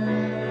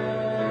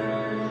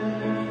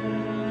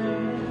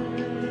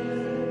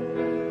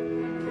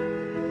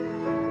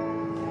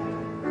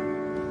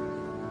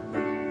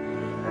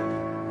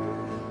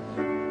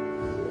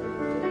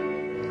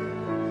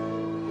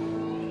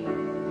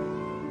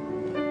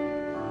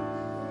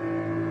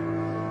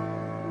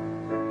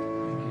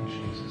 Thank you,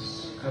 Jesus.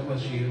 God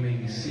bless you. You may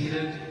be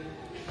seated.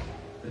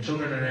 The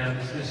children are now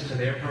dismissed to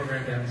their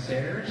program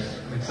downstairs.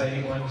 An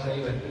exciting one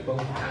today with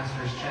both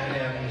pastors Chad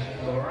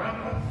and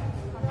Laura.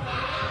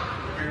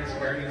 Parents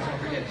and guardians, don't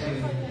forget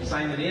to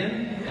sign them in,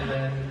 and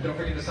then don't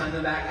forget to sign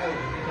them back out.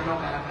 Pick them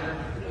up after.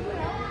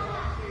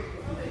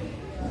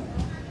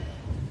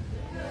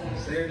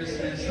 Once they're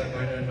dismissed, I'm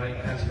going to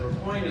invite Pastor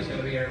O'Coin, who's going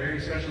to be our very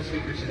special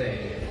speaker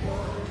today.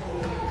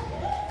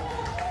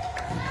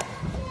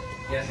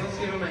 Yes, let's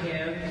give him a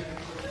hand.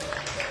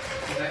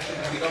 He's actually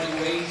going to be going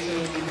away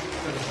soon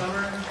for the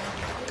summer.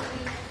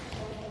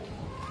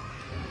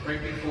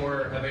 Right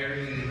before a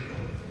very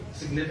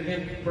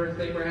significant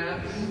birthday,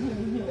 perhaps.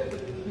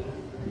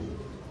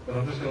 But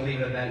I'm just going to leave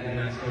it at that. You can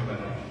ask him about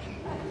it.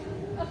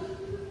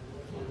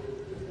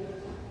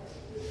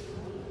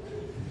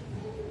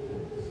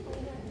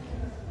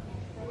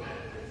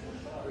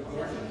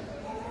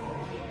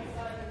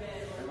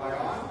 Am I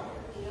on?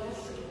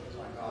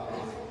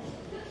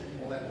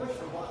 Well, then push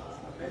the button.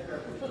 Maybe I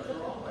pushed it the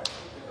wrong way.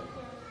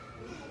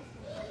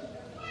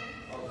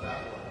 How's that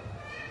one?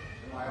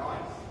 Am I on?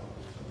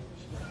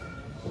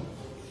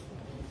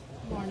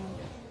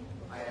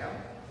 I am?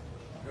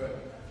 Good.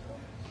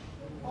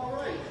 All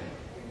right.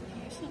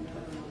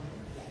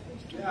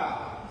 Yeah.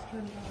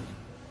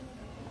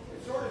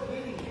 It's sort of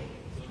hitting me.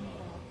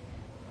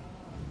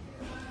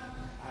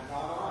 I'm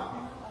not on.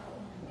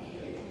 You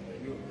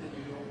do it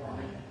for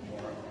me?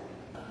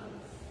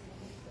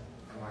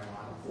 Am I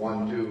on?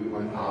 1, 2,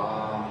 1.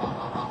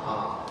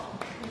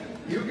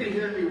 You can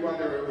hear me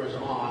whether it was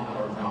on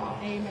or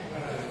not. Amen.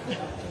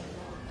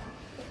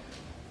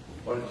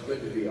 But it's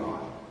good to be on.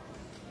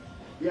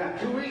 Yeah,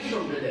 2 weeks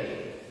from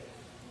today.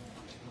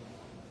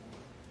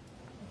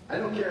 I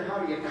don't care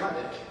how you cut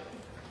it.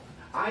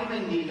 I'm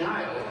in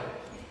denial,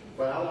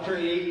 but I'll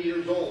turn 80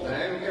 years old, and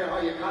I don't care how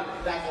you cut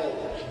it, that's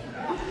old.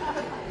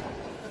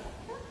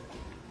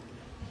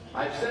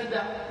 I've said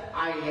that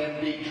I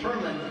am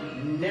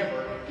determined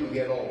never to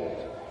get old.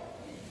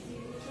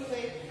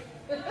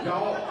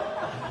 No,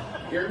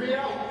 hear me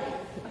out.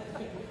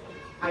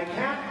 I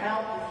can't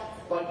help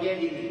but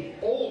getting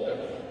older.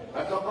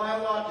 That's a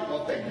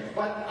biological thing.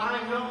 But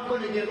I'm not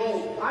going to get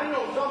old. I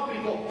know some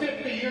people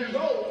 50 years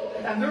old,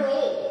 and they're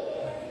old.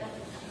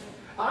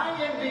 I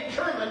am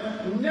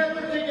determined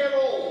never to get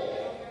old.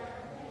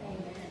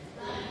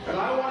 And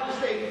I want to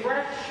stay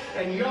fresh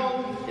and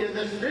young in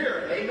the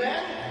spirit.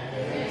 Amen?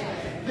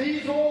 Amen.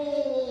 These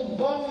old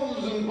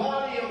bones and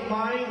body of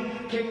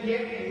mine can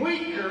get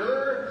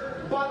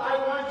weaker, but I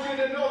want you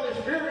to know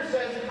the Spirit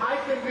says I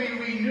can be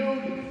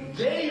renewed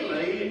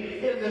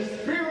daily in the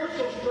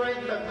spiritual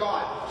strength of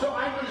God. So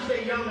I'm going to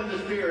stay young in the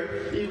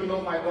spirit, even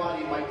though my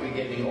body might be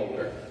getting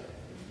older.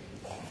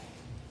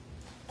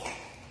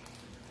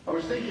 I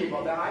was thinking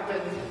about that. I've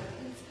been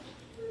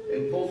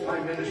in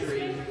full-time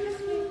ministry,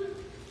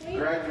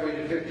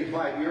 graduated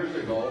 55 years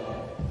ago,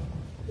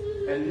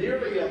 and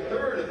nearly a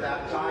third of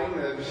that time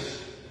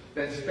has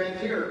been spent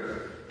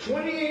here.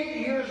 28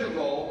 years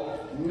ago,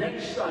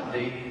 next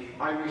Sunday,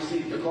 I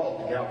received a call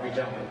to Calvary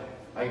Temple.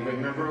 I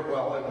remember it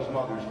well. It was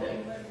Mother's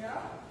Day.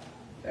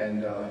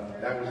 And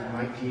that was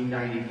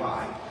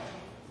 1995.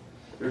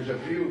 There's a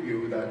few of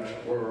you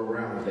that were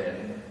around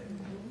then.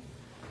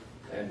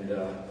 And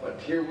but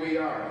here we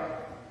are.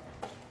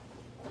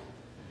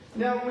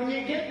 Now, when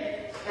you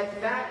get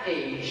at that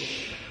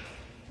age,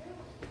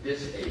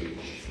 this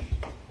age,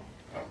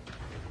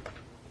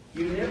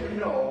 you never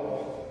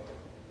know.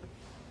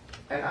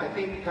 And I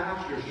think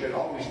pastors should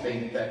always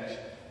think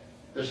that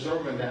the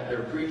sermon that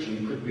they're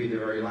preaching could be the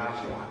very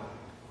last one.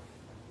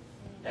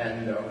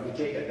 And we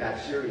take it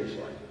that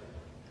seriously.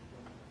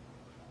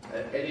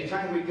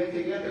 Anytime we get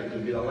together, it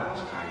could be the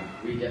last time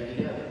we get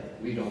together.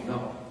 We don't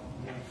know.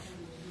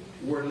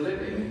 We're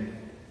living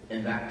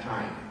in that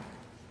time.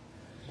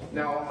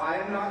 Now,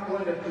 I'm not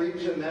going to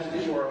preach a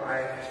message where I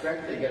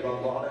expect to get a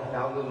lot of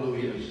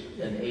hallelujahs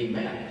and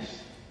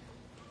amens.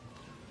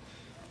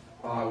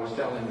 I was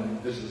telling,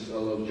 this is a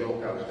little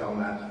joke, I was telling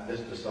this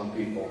to some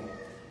people.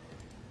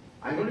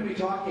 I'm going to be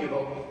talking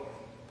about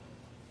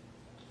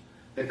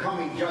the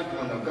coming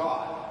judgment of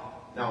God.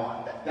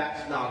 Now,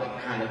 that's not a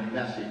kind of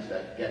message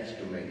that gets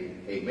to many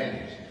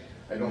amens.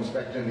 I don't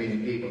expect too many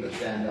people to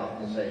stand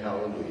up and say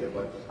hallelujah,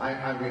 but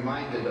I'm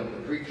reminded of the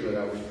preacher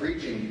that was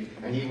preaching,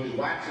 and he was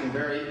waxing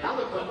very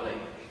eloquently.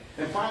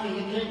 And finally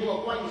he came to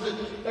a point and said,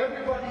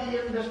 everybody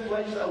in this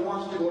place that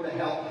wants to go to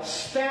hell,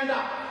 stand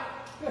up.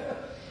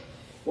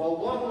 Well,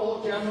 one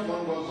old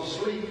gentleman was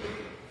asleep,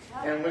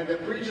 and when the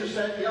preacher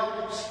said,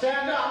 yelled,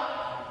 stand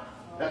up,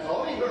 that's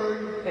all he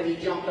heard, and he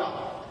jumped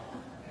up.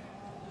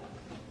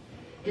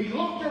 He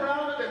looked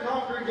around at the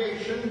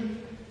congregation,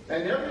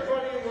 and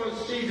everybody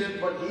was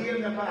seated, but he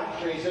and the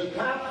pastor. He says,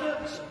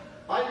 Pastor,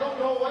 I don't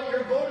know what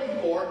you're voting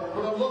for,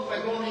 but it looks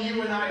like only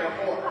you and I are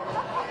for.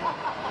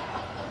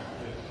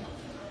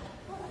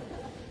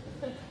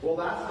 Well,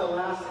 that's the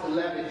last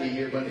levity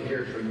you're going to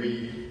hear from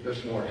me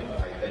this morning,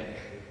 I think.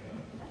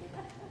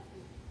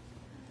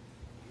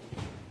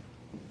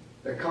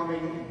 The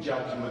coming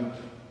judgment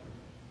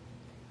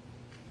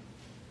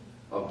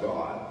of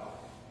God.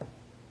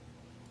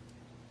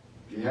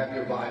 If you have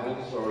your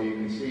Bibles, or you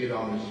can see it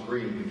on the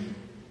screen.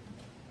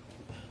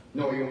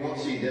 No, you won't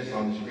see this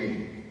on the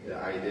screen.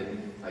 I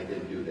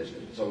didn't do this.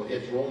 So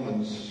it's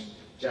Romans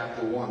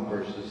chapter 1,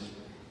 verses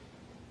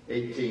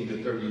 18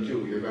 to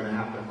 32. You're going to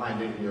have to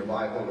find it in your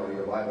Bible or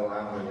your Bible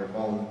app on your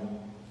phone.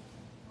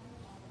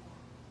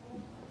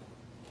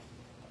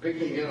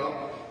 Picking it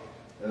up,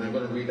 and I'm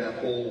going to read that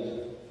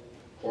whole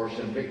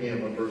portion, picking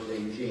up at verse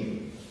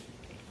 18.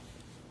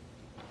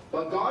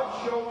 But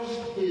God shows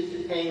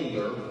his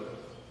anger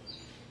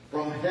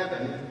from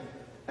heaven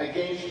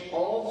against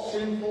all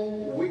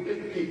sinful,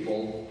 wicked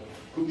people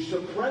who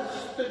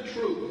suppress the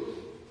truth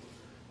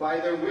by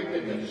their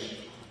wickedness.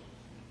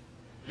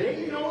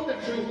 They know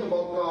the truth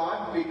about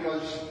God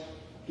because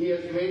he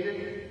has made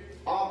it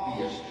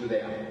obvious to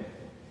them.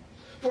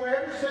 For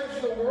ever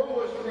since the world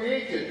was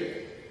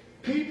created,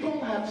 people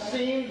have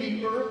seen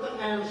the earth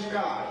and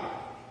sky.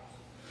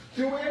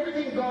 Through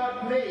everything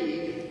God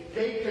made,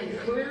 they can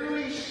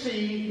clearly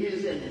see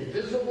his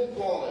invisible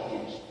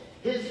qualities,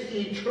 his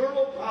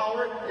eternal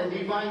power and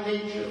divine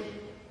nature.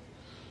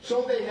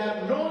 So they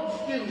have no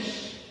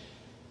excuse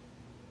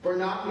for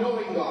not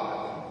knowing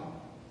God.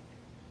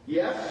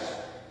 Yes,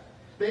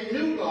 they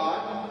knew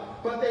God,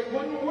 but they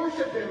wouldn't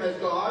worship him as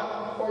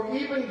God or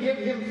even give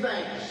him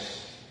thanks.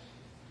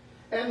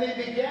 And they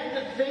began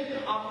to think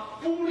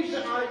of foolish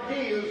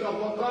ideas of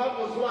what God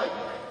was like.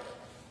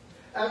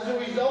 As a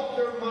result,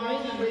 their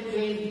minds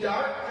became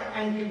dark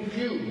and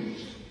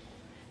confused.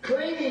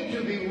 Claiming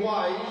to be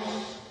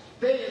wise,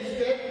 they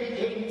instead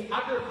became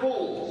utter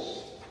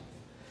fools.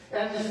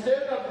 And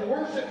instead of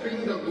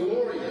worshiping the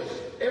glorious,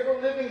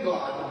 ever-living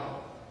God,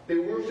 they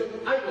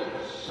worshiped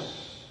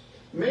idols,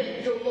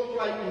 made to look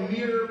like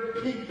mere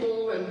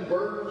people and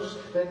birds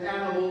and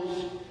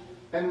animals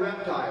and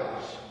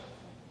reptiles.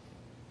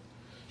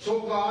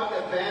 So God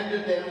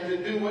abandoned them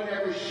to do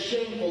whatever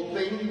shameful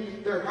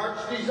thing their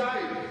hearts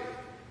desired.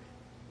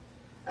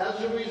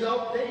 As a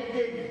result, they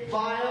did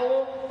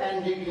vile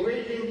and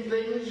degrading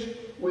things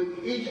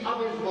with each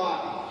other's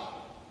bodies.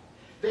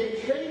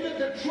 They traded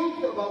the truth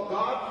about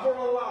God for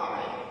a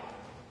lie.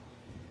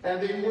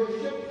 And they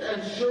worshipped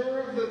and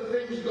served the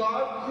things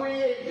God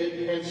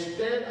created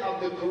instead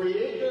of the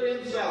Creator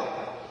himself,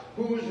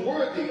 who is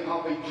worthy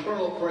of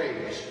eternal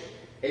praise.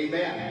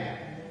 Amen.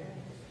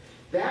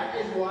 That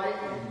is why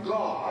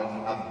God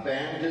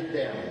abandoned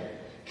them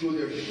to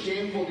their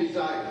shameful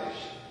desires.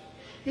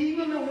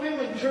 Even the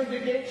women turned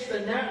against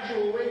the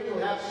natural way to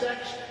have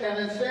sex and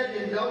instead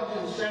indulged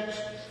in sex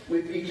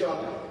with each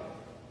other.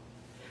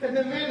 And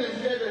the men,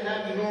 instead of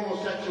having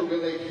normal sexual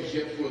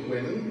relationships with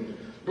women,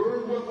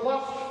 burned with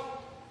lust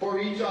for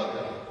each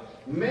other.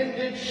 Men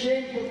did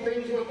shameful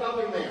things with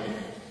other men.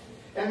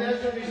 And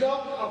as a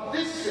result of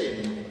this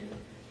sin,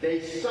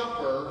 they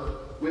suffer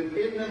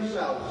within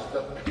themselves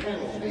the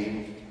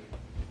penalty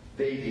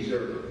they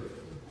deserve.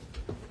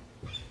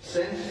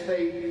 Since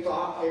they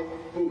thought it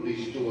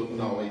foolish to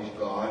acknowledge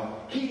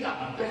God, he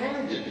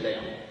abandoned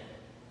them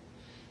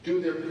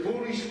to their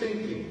foolish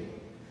thinking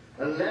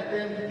and let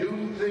them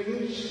do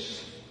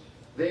things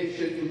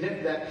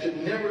that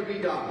should never be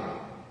done.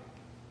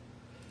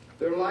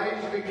 Their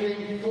lives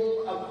became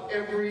full of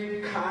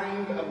every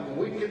kind of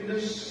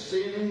wickedness,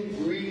 sin,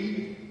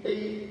 greed,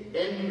 hate,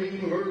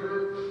 envy,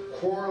 murder,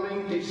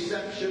 quarreling,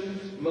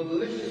 deception,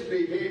 malicious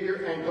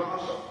behavior, and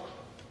gossip.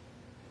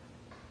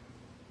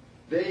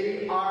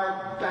 They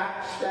are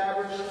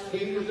backstabbers,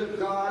 haters of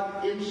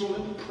God,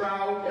 insolent,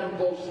 proud, and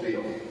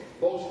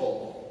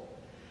boastful.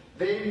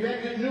 They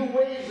invented new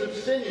ways of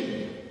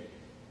sinning,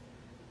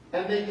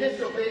 and they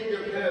disobeyed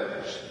their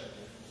parents.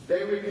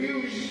 They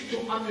refused to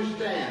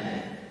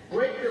understand,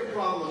 break their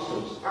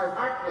promises, are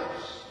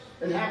heartless,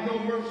 and have no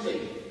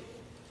mercy.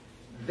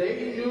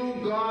 They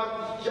knew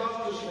God's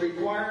justice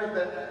requires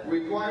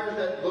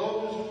that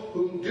those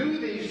who do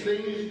these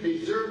things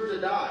deserve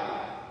to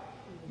die.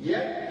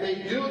 Yet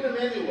they do them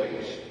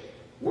anyways.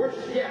 Worse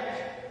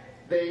yet,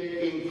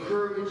 they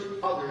encourage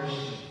others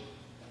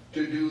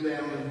to do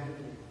them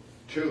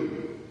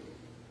too.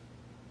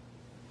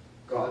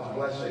 God's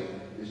blessing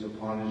is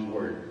upon his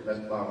word. Let's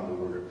bow in the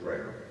word of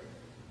prayer.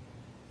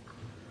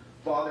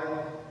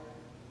 Father,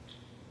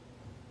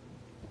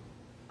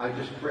 I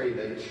just pray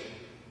that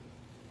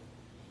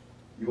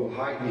you will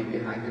hide me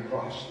behind the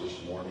cross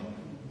this morning.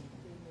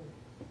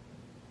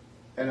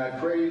 And I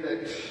pray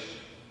that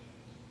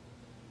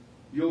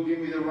you'll give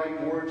me the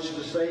right words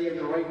to say and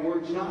the right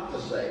words not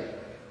to say.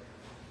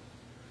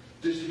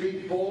 To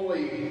speak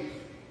boldly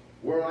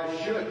where I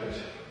should,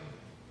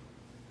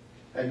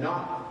 and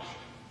not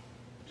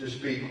to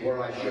speak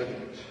where I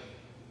shouldn't.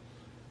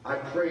 I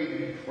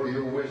pray for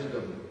your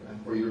wisdom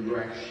and for your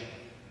direction.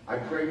 I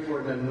pray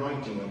for an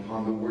anointing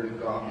upon the Word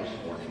of God this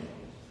morning.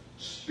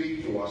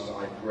 Speak to us,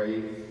 I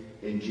pray,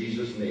 in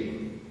Jesus'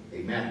 name.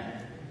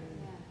 Amen.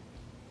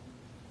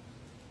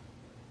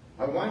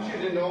 I want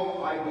you to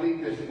know I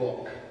believe this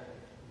book,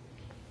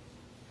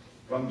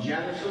 from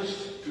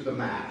Genesis to the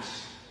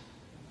Maps.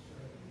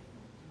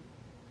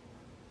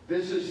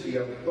 This is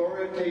the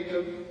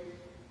authoritative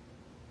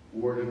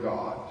Word of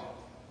God.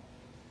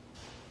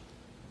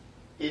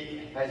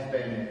 It has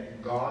been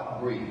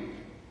God-breathed.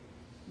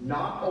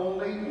 Not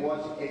only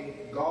was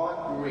it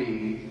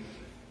God-breathed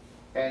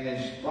and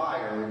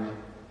inspired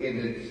in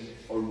its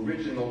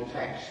original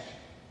text,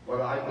 but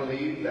I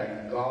believe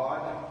that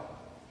God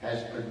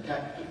has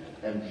protected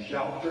and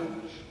sheltered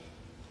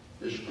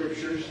the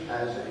Scriptures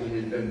as it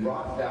has been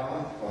brought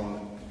down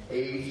from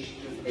age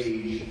to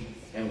age,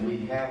 and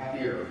we have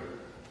here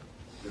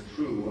the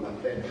true,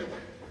 authentic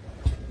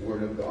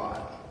Word of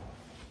God.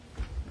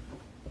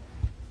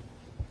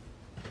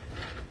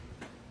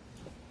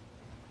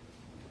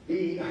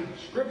 The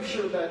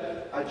scripture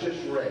that I just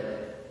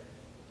read,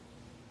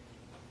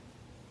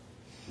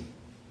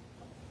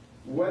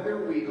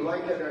 whether we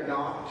like it or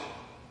not,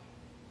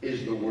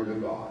 is the Word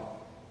of God.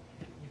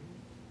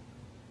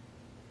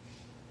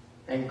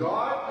 And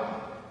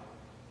God,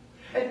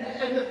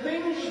 and the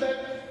things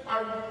that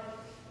are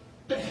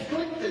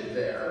depicted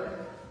there,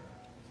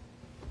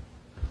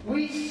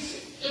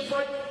 it's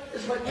like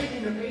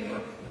reading the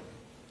paper.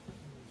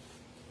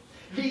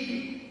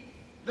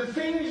 The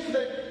things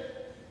that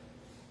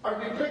are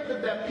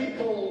depicted that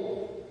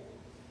people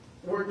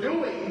were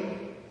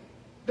doing,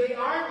 they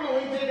are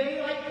doing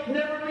today like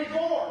never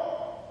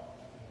before.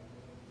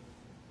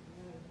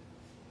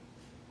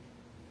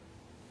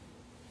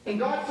 And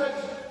God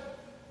says,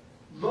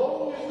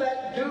 those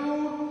that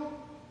do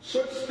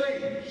such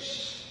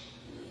things,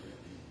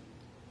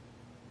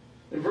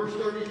 in verse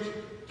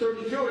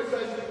 32 it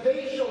says,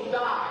 they shall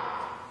die.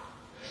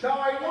 Now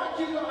I want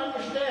you to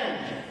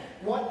understand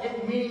what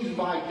it means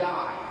by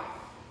die.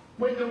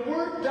 When the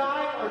word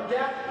die or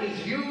death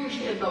is used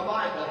in the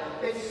Bible,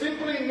 it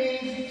simply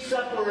means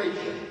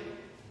separation.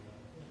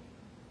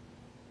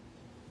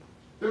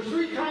 There's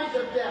three kinds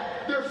of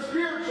death. There's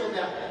spiritual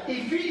death.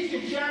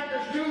 Ephesians chapter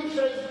 2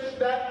 says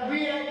that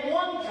we at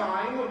one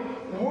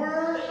time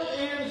were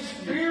in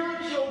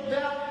spiritual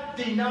death,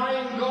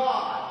 denying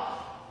God.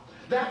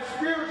 That's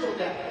spiritual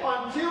death.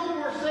 Until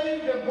we're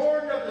saved and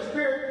born of the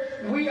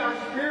Spirit, we are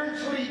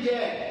spiritually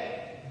dead.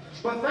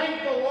 But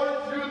thank the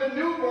Lord, through the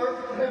new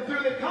birth and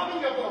through the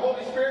coming of the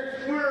Holy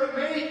Spirit, we're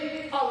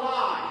made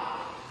alive.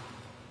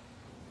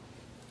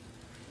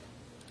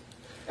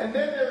 And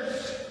then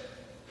there's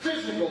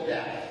physical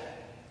death.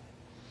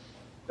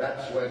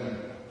 That's when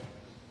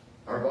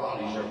our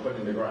bodies are put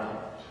in the ground.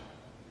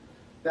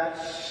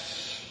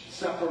 That's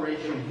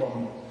separation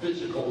from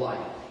physical life.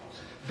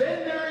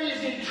 Then there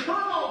is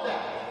eternal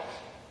death,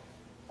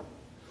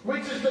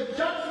 which is the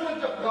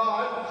judgment of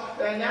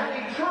God, and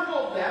that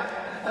eternal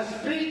death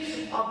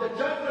speaks of the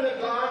judgment of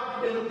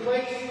God in a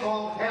place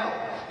called hell.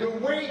 The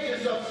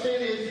wages of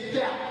sin is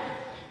death,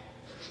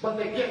 but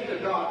the gift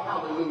of God,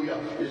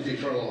 hallelujah, is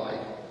eternal life.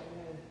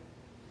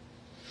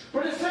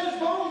 But it says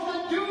those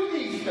that do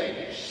these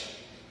things,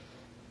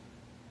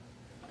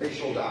 they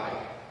shall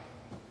die.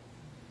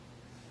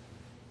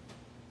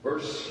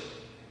 Verse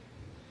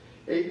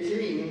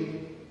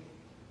 18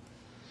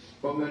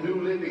 from the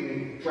New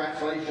Living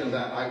Translation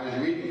that I was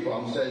reading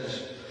from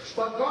says,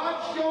 but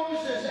God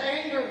shows his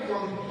anger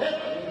from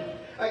heaven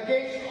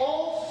against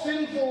all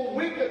sinful,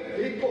 wicked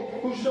people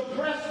who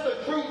suppress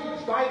the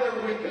truth by their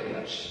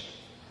wickedness.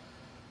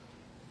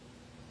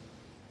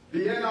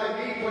 The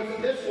NIV puts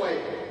it this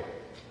way,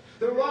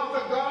 the wrath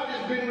of God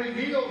has been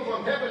revealed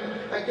from heaven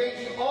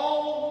against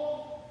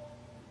all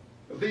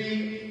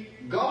the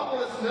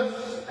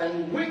godlessness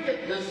and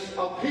wickedness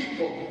of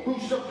people who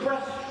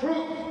suppress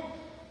truth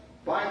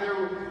by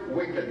their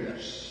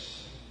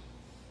wickedness.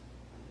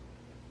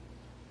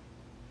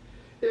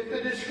 If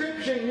the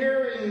description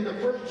here in the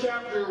first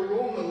chapter of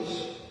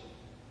Romans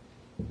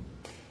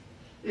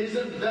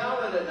isn't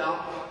valid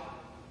enough,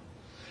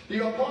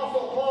 the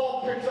Apostle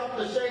Paul picks up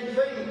the same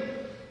thing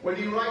when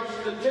he writes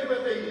to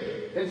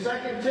Timothy in 2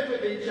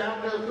 Timothy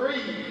chapter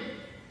 3.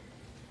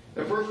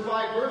 The first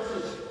 5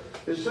 verses,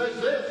 it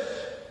says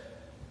this,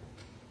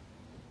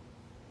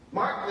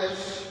 mark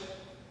this,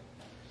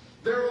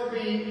 there will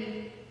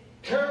be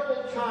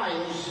terrible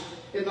times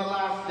in the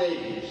last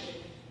days.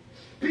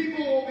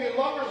 People will be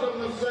lovers of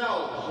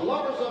themselves,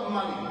 lovers of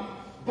money,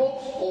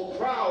 boastful,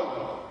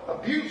 proud,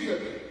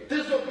 abusive,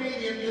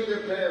 disobedient to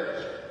their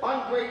parents,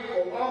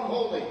 ungrateful,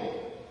 unholy,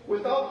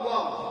 without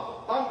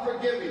love,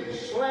 unforgiving,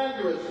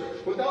 slanderous,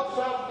 without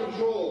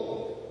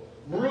self-control,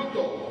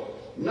 brutal,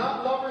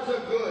 not lovers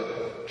of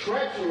good,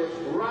 treacherous,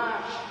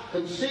 rash,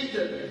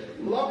 conceited,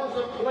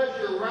 lovers of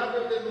pleasure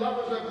rather than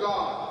lovers of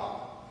God,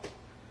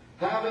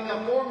 having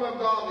a form of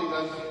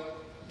godliness,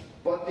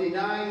 but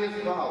denying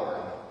its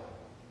power,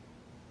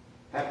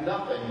 have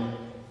nothing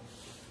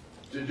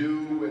to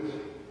do with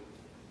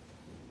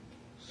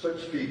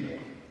such people.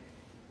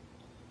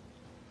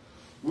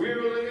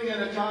 We're living in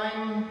a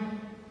time,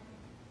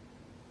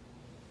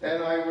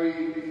 and I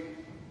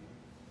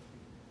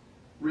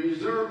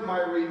reserve my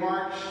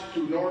remarks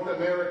to North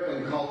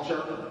American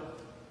culture,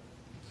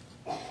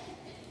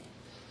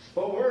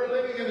 but we're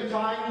living in a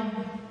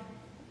time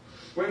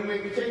when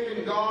we've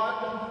taken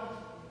God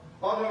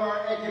out of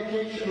our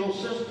educational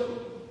system.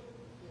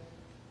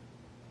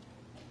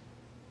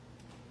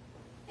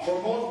 For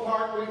the most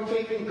part, we've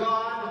taken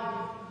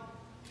God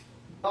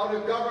out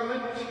of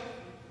government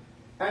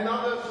and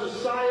out of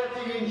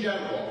society in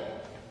general.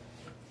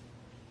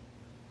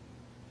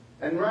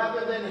 And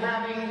rather than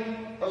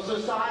having a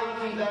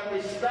society that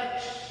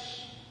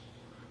respects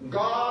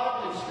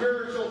God and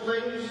spiritual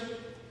things,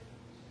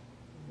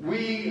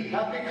 we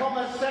have become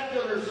a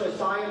secular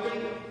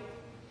society.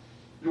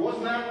 It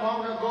wasn't that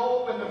long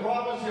ago when the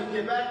province of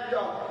Quebec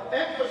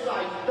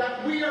emphasized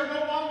that we are no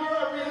longer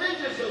a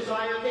religious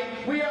society,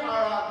 we are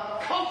a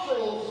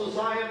cultural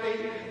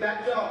society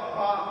that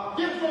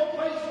gives no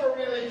place for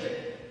religion.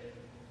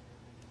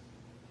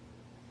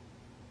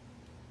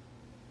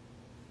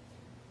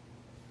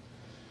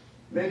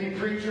 Many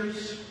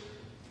preachers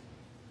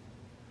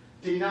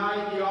deny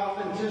the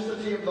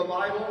authenticity of the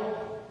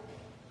Bible,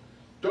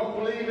 don't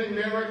believe in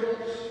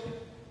miracles,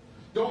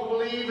 don't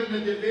believe in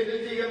the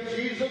divinity of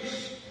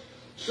Jesus,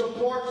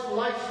 supports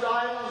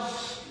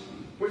lifestyles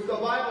which the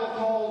Bible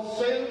calls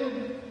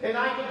sin, and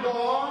I could go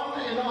on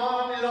and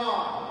on and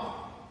on.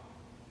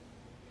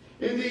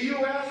 In the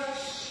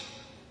U.S.,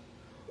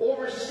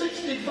 over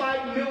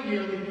 65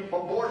 million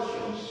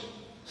abortions.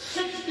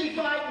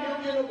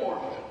 65 million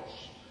abortions.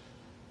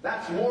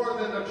 That's more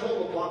than the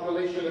total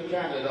population of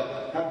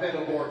Canada have been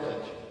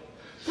aborted.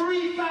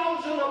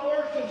 3,000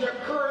 abortions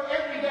occur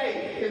every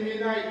day in the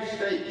United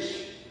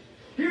States.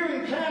 Here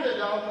in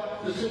Canada,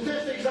 the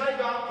statistics I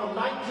got from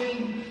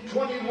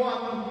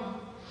 1921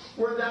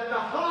 were that the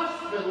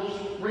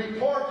hospitals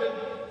reported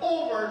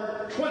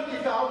over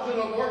 20,000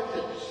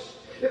 abortions.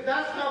 If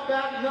that's not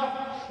bad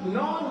enough,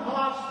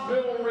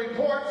 non-hospital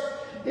reports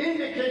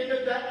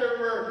indicated that there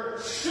were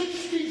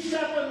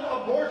 67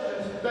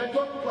 abortions that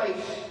took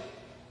place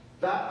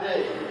that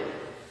day.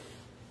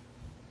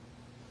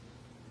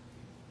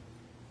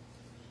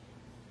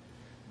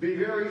 Be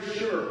very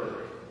sure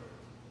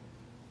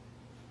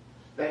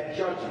that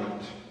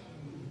judgment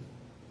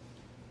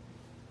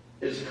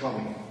is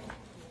coming.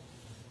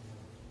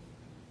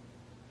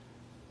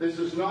 This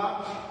is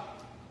not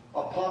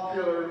a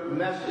popular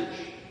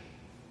message.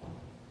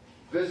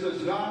 This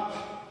is not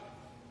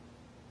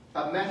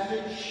a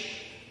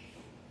message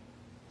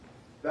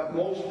that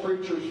most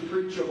preachers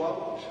preach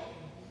about.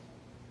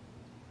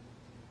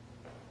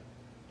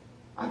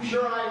 I'm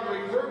sure I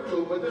referred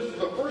to it, but this is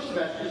the first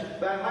message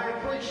that I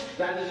preached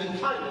that is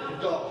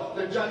entitled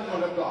The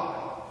Judgment of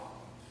God.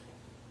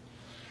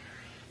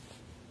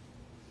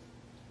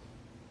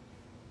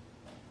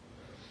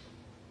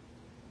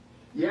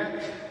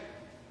 Yet,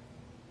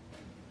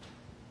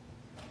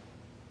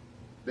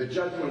 the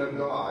judgment of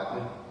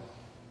God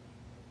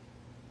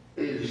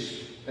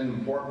is an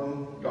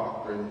important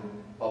doctrine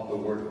of the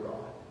Word of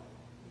God.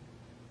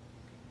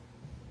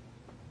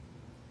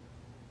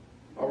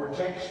 Our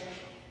text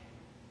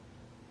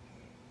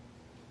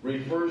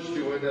refers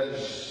to it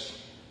as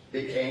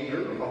the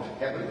anger of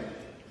heaven,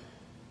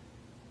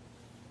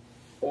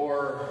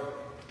 or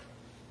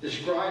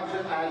describes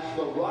it as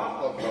the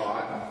wrath of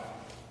God.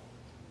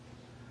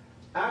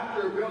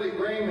 After Billy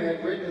Graham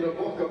had written a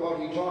book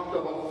he talked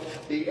about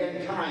the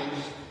end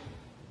times,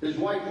 his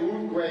wife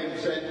Ruth Graham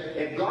said,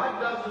 if God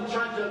doesn't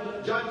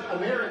judge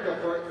America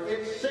for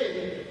its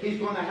sin, he's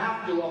going to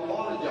have to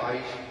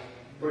apologize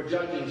for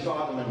judging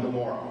Sodom and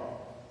Gomorrah.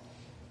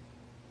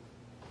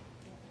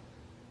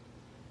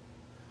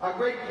 A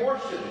great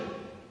portion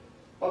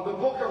of the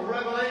book of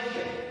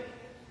Revelation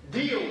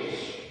deals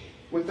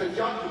with the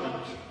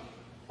judgment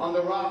on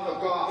the wrath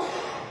of God.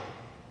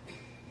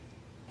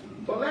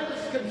 But let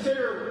us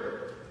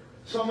consider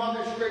some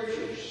other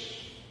scriptures.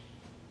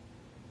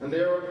 And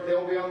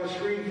they'll be on the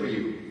screen for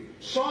you.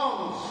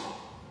 Psalms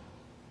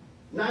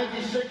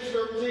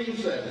 96:13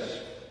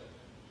 says,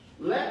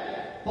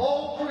 let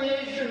all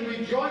creation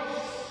rejoice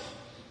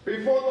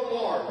before the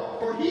Lord,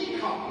 for he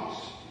comes.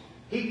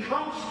 He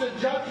comes to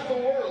judge the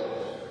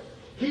world.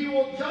 He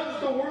will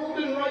judge the world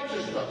in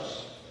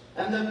righteousness,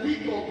 and the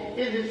people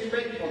in his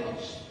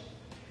faithfulness.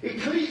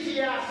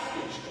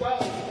 Ecclesiastes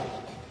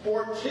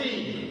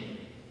 12:14.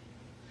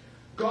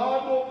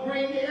 God will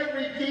bring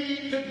every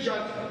deed to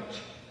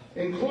judgment,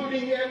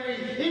 including every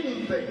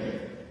hidden thing,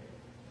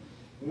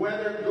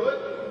 whether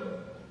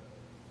good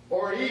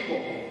or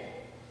evil.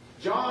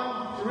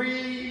 John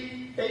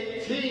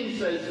 3:18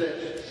 says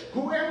this,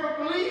 whoever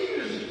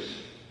believes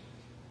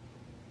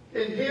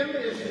in him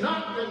is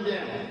not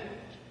condemned,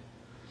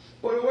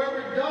 but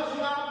whoever does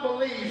not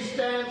believe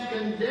stands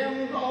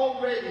condemned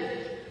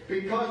already,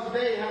 because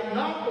they have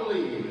not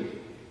believed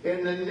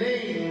in the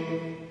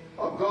name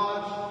of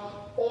God's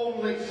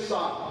only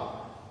Son.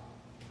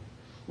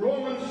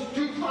 Romans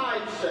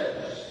 2:5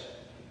 says,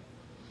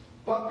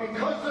 but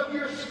because of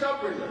your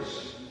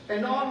stubbornness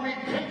and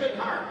unrepentant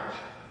heart,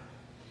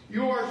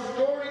 you are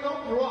storing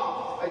up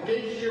wrath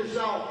against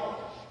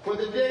yourself for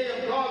the day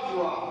of God's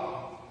wrath,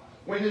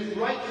 when his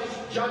righteous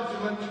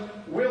judgment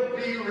will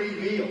be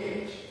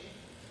revealed.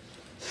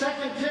 2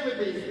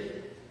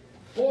 Timothy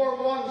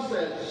 4:1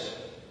 says,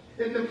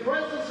 in the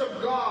presence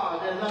of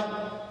God and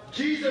of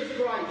Jesus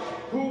Christ,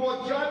 who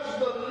will judge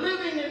the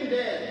living and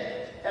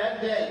dead,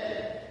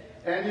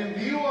 and in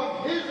view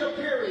of his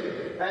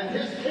appearing and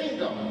his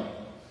kingdom,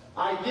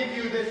 I give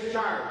you this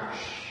charge.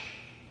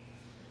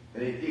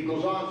 And he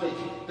goes on to say,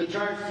 the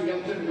charge to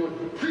young Timothy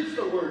would preach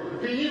the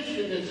word, be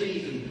instant in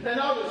season and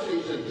out of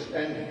season,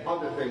 and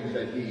other things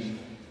that he's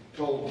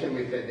told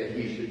Timothy that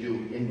he should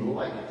do in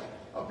light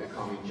of the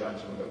coming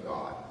judgment of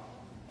God.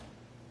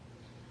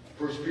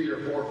 1 Peter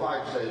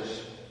 4:5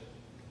 says,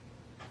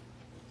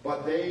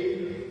 but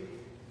they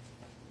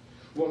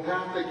will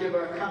have to give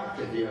account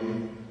to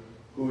him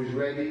who is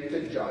ready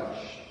to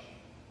judge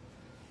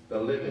the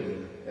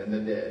living and the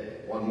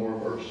dead. One more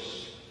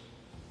verse.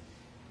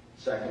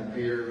 2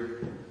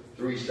 Peter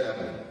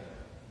 3:7.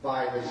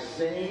 By the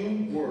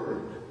same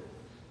word,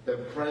 The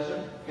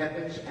present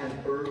heavens and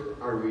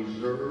earth are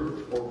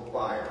reserved for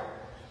fire,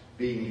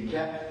 being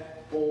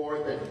kept for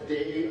the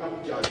day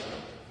of judgment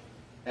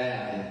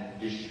and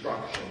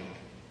destruction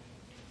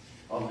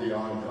of the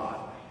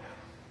ungodly.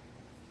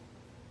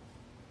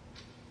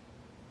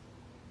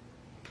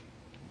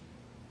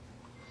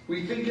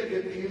 We think of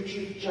the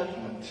future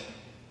judgment,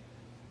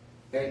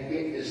 and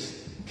it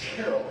is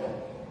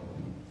terrible.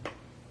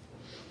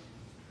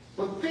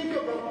 But think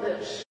about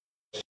this.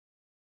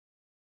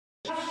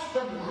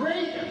 The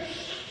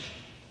greatest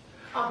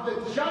of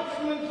the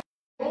judgments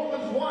of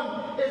Romans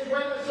 1 is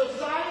when a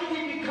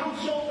society becomes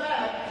so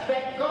bad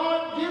that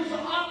God gives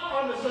up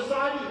on the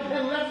society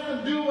and lets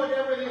them do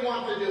whatever they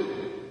want to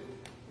do.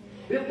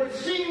 It would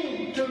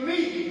seem to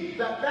me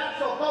that that's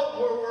about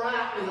where we're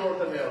at in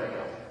North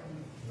America.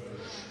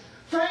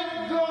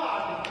 Thank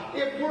God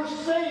if we're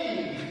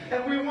saved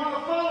and we want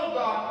to follow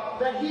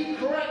God, that He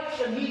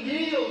corrects and He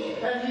deals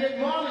and He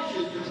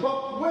admonishes.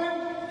 But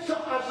when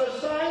a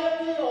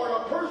society or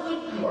a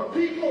person or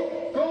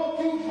people go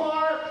too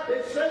far,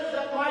 it says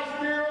that my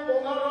Spirit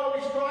will not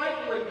always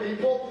strive with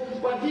people,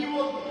 but He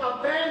will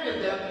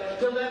abandon them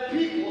to let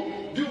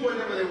people do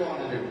whatever they want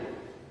to do.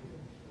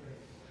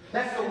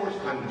 That's the worst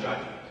kind of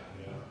judgment.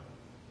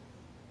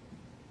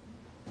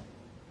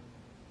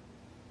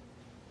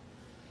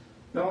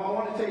 Now I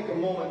want to take a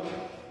moment.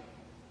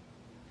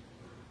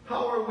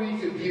 How are we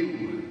to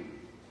view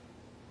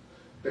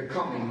the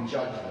coming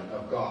judgment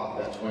of God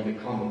that's going to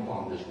come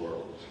upon this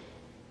world?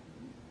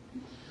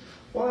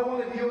 Well, I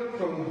want to view it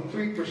from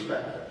three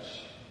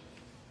perspectives.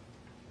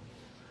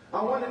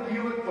 I want to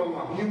view it from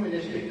a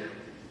humanistic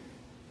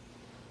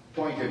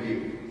point of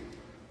view.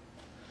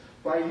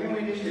 By a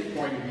humanistic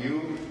point of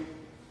view,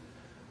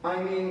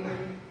 I mean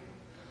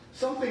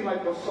something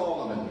like what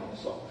Solomon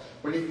saw.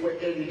 When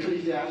in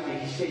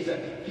Ecclesiastes, he says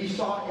that he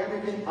saw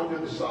everything under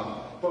the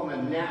sun from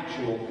a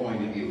natural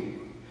point of view.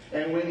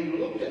 And when he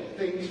looked at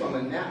things from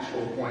a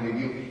natural point of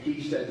view,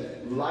 he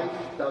said, life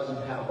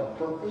doesn't have a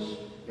purpose,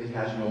 it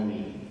has no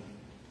meaning.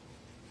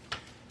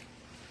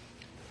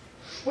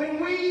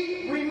 When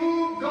we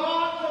remove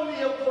God from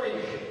the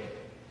equation,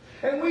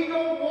 and we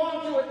don't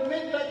want to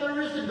admit that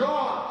there is a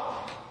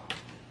God,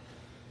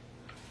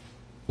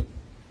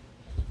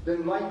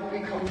 then life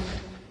becomes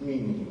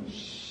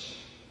meaningless.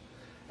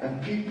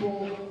 And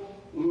people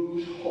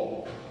lose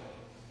hope.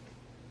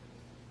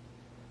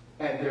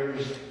 And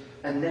there's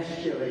an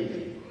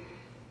escalating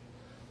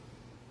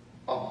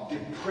of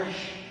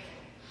depression.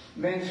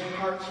 Men's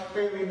hearts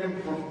failing them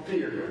from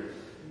fear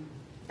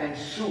and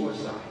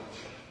suicide,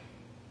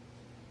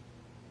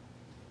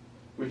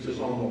 which is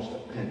almost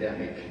a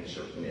pandemic in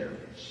certain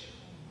areas.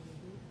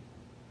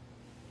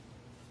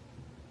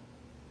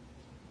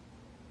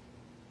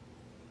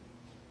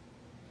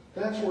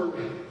 That's where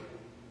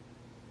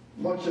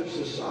much of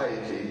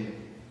society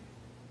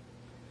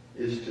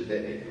is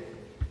today.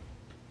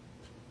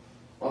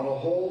 On a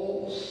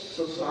whole,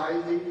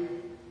 society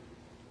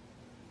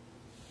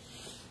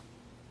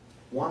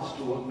wants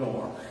to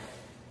ignore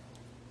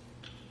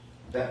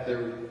that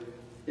there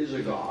is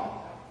a God.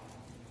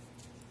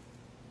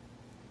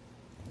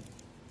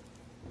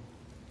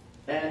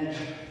 And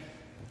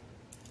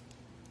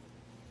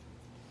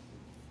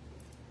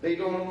they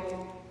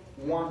don't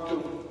want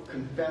to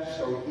confess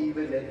or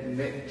even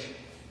admit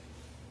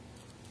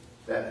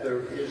that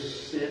there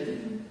is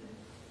sin,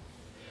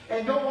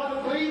 and don't want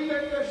to believe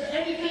that there's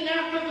anything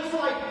after this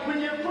life.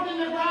 When you're put in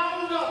the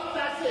ground up,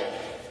 that's it.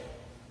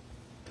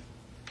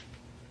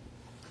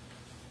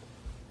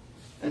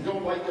 And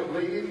don't like to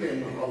believe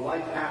in a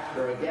life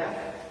after a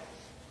death.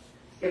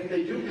 If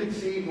they do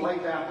conceive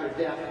life after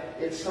death,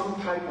 it's some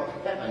type of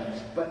heaven,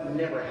 but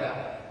never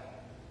hell.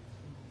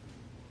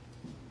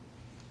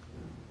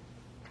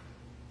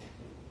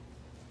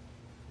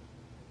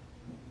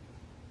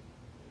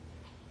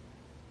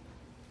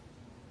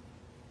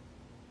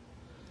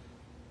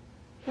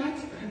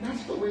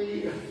 That's the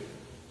way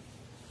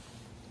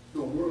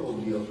the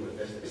world deals with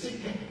this. See,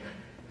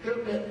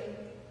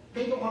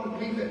 they don't want to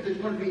believe that there's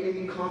going to be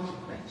any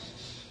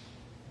consequences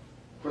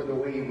for the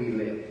way we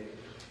live.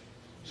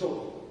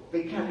 So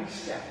they can't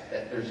accept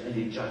that there's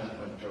any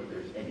judgment or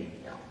there's any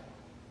hell.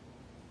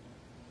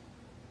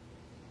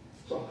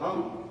 So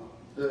how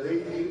do they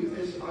view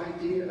this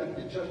idea of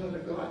the judgment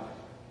of God?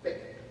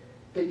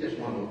 They just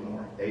want to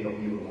ignore it. They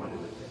don't even want to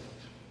admit it.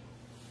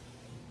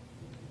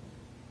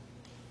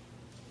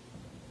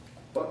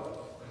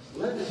 But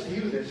let us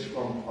view this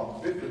from a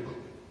biblical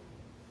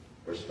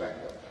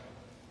perspective.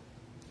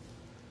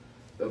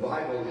 The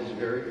Bible is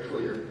very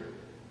clear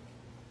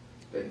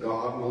that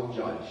God will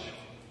judge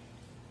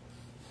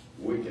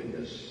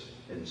wickedness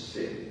and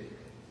sin.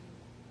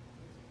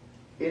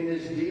 In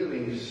his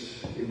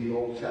dealings in the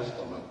Old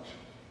Testament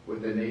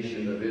with the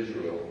nation of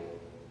Israel,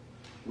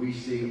 we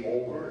see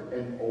over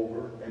and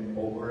over and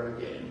over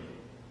again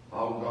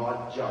how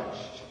God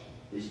judged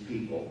his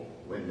people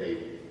when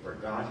they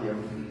forgot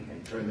him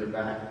and turned their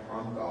back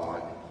on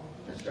God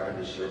and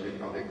started serving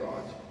other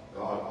gods.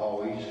 God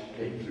always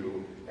came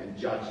through and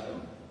judged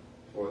them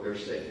for their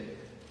sin.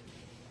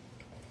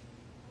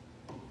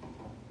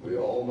 We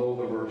all know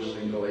the verse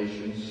in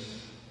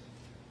Galatians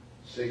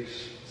 6,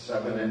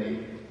 7, and 8.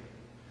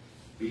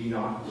 Be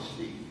not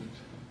deceived.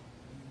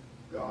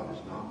 God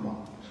is not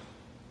mocked.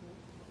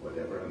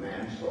 Whatever a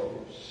man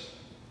sows,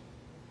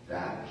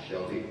 that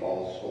shall he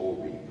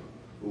also reap.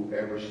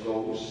 Whoever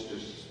sows to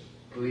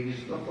please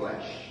the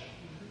flesh,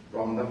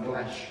 from the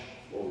flesh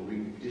will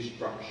reap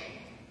destruction.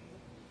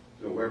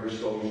 Whoever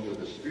sows to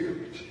the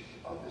Spirit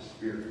of the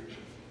Spirit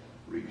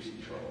reaps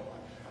eternal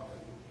life.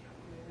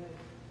 Hallelujah.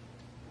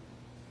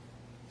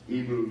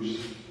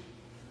 Hebrews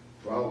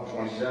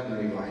 12:27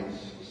 reminds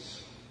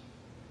us,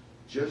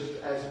 just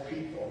as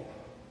people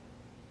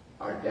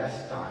are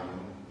destined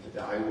to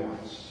die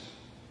once,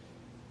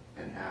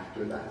 and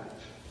after that,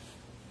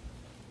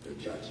 the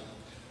judgment.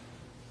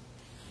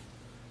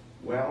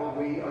 Well,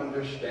 we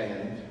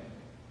understand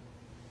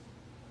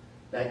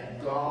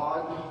that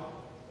God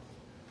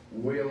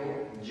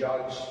will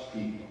judge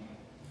people.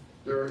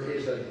 There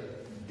is a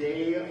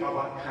day of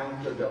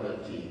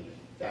accountability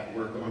that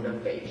we're going to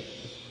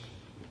face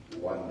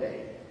one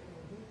day.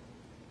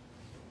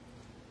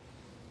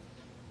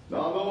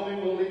 Not only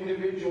will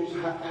individuals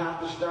have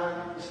to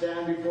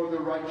stand before the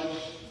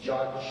righteous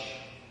judge,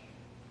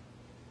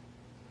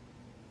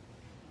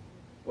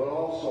 but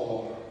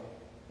also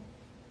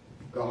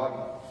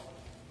God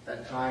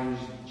at times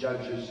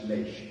judges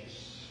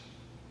nations.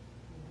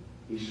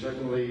 He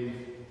certainly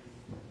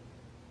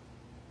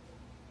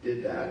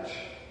did that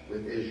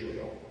with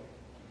Israel.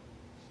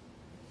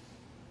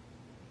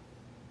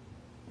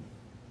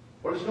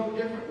 But it's no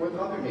different with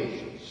other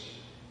nations.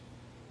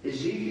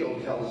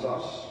 Ezekiel tells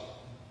us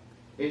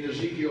in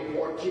Ezekiel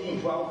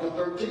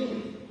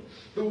 14:12-13,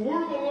 the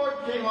word of the Lord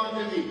came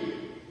unto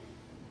me,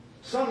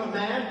 Son of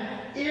man,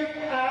 if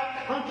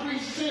a country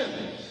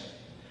sins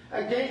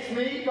against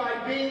me by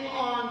being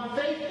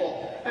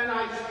unfaithful, and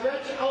I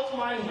stretch out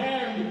my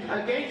hand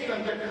against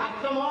them to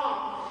cut them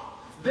off,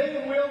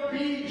 they will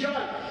be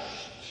judged.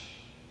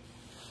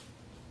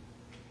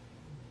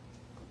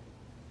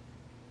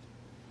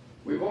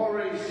 We've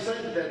already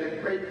said that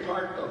a great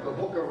part of the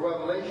book of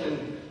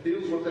Revelation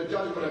deals with the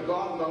judgment of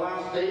God in the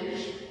last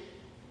days.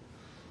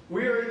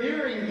 We are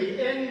nearing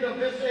the end of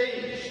this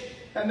age,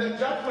 and the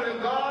judgment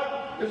of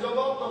God is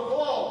about to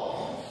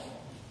fall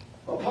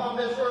upon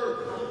this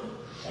earth.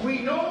 We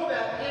know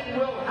that it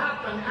will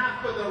happen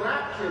after the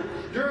rapture,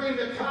 during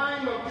the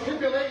time of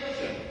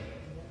tribulation.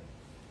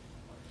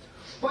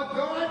 But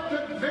God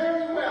could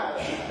very well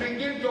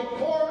begin to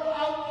pour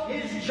out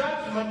his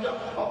judgment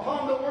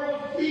upon the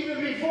world even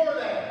before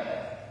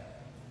that.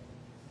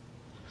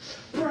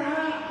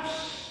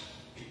 Perhaps,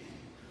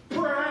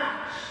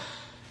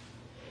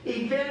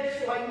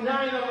 events like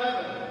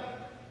 9/11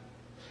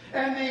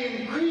 and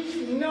the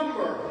increased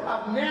number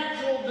of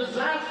natural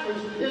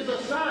disasters is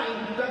a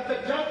sign that the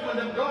judgment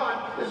of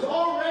God is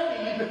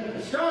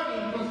already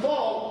starting to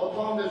fall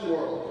upon this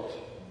world.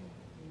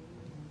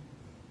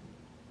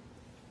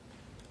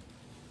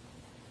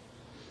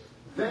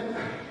 Then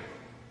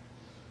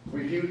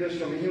we view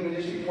this from a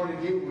humanistic point of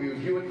view. We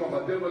view it from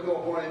a biblical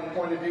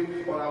point of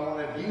view. But I want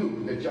to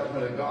view the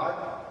judgment of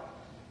God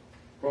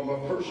from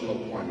a personal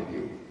point of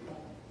view.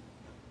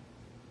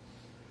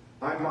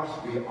 I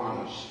must be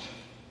honest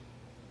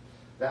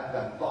that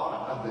the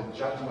thought of the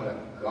judgment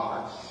of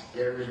God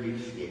scares me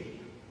skinny.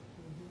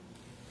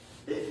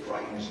 It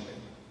frightens me.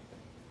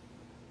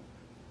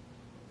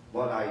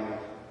 But I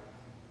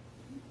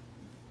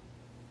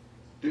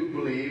do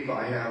believe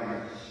I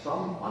have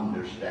some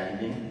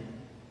understanding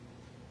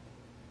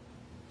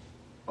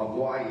of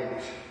why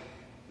it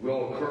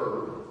will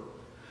occur.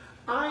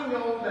 I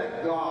know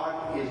that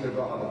God is a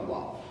God of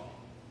love.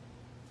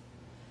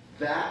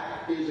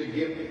 That is a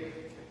given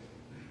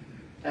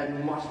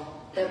and must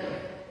ever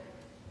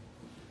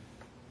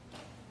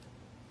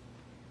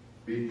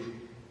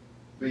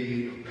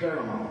be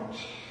paramount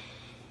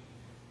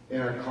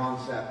in our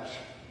concept.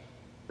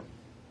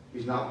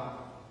 It's not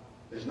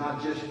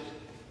just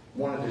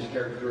one of his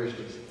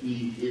characteristics.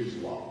 He is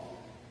love.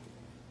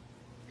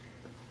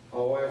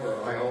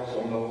 However, I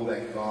also know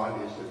that God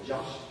is a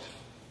just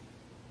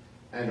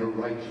and a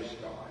righteous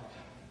God.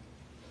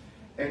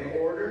 In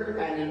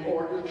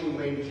order to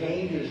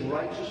maintain his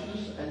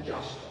righteousness and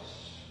justice,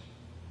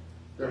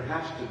 there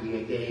has to be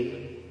a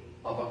day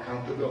of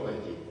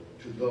accountability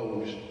to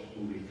those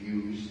who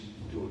refuse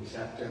to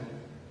accept him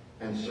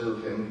and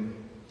serve him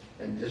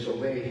and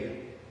disobey him.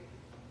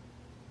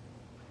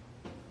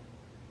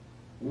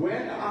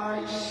 When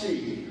I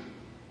see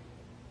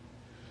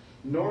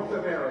North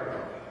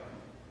America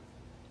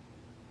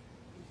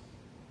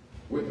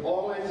with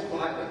all its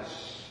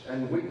violence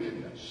and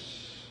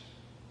wickedness,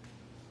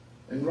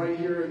 and right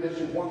here in this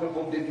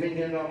wonderful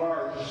dominion of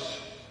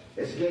ours,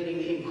 it's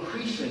getting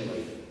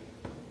increasingly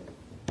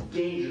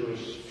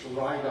dangerous to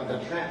ride on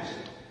the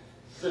transit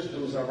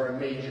systems of our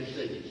major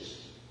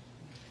cities.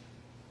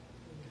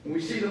 And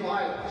we see the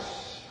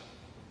violence.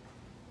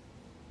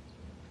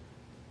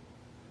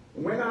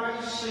 When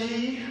I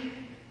see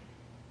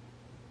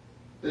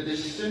the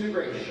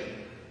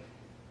disintegration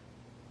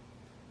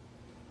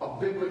of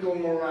biblical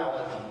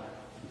morality,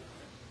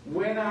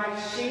 when I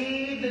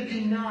see the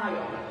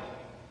denial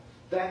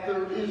that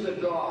there is a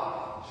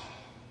God,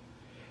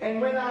 and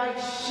when I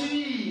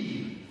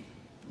see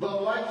the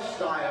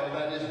lifestyle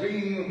that is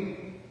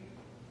being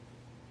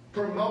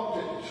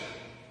promoted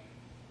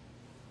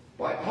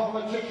by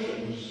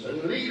politicians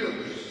and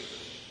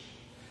leaders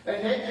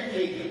and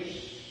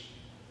educators,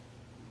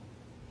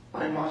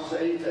 I must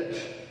say that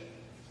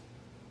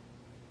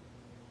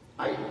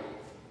I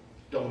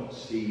don't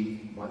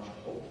see much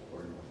hope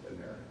for North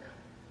America.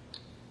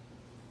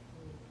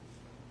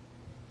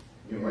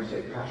 You might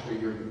say, Pastor,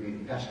 you're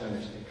being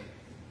pessimistic.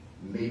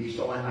 Maybe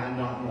so, and I'm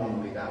not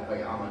normally that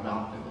way. I'm an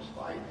optimist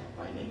by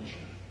nature.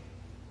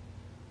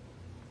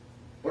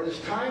 But it's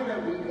time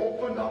that we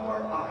opened up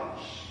our eyes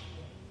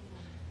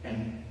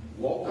and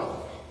woke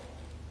up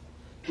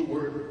to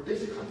where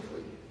this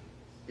country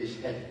is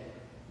headed.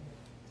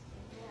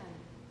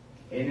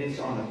 And it's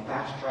on a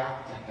fast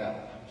track to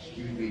hell.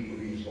 Excuse me for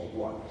being so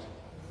blunt.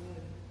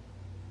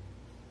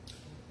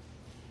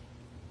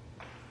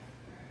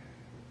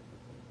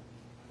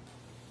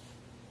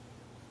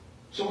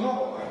 So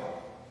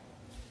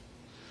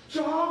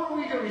how are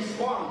we to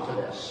respond to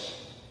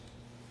this?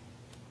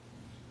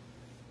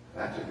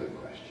 That's a good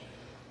question.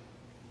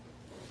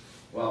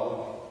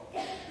 Well,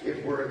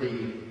 if we're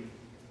the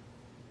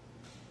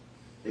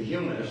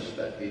humanists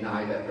that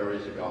deny that there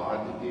is a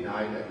God and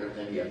deny that there's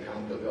any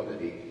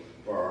accountability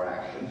for our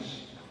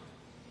actions,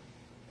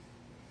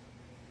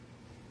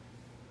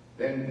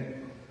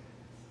 then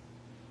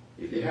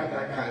if you have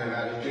that kind of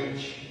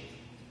attitude,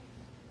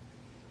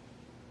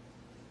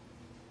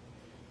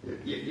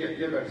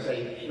 you're going to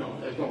say,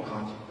 there's no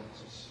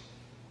consequences.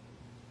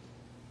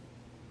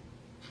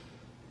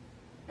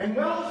 And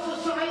while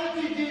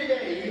society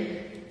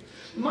today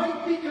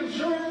might be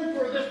concerned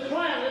for this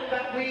planet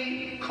that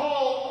we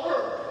call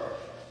Earth,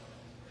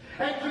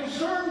 and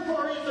concerned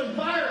for its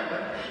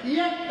environment,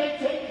 yet they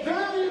take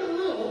very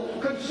little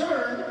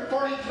concern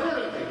for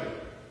eternity.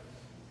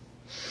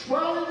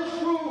 Well, it is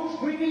true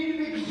we need to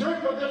be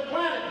concerned for this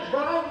planet,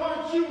 but I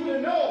want you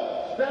to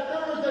know that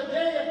there is a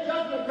day of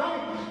judgment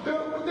coming.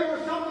 There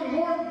is something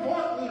more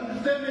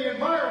important than the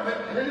environment,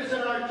 and it's in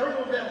our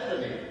eternal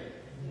destiny.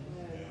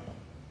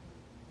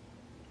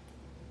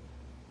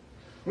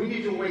 We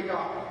need to wake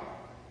up.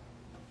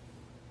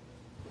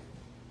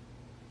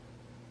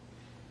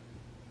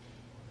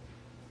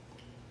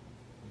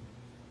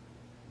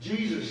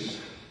 Jesus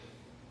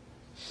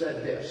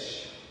said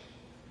this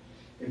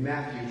in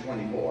Matthew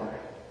 24.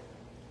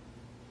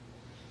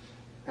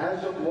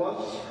 As it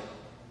was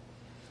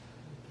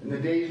in the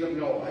days of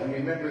Noah, and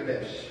remember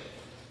this,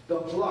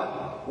 the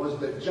flood was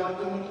the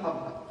judgment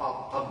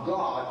of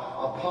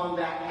God upon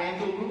that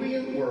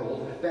antediluvian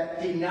world that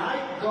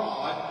denied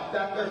God,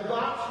 that their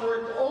thoughts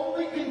were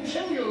only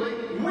continually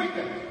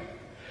wicked.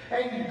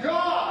 And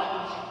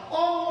God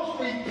almost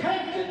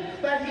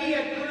repented that he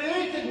had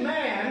created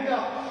man,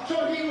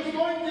 so he was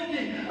going to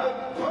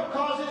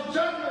cause his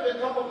judgment to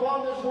come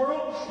upon this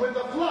world with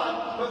the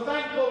flood. But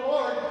thank the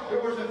Lord,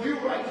 there was a few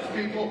righteous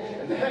people,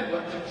 and the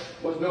headland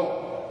was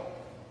Noah.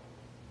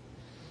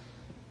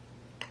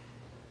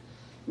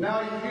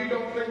 Now, if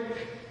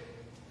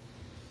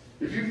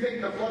you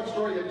think the flood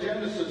story of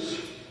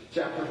Genesis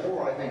chapter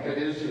 4, I think it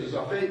is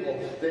a fable,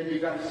 then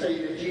you've got to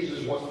say that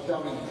Jesus wasn't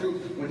telling the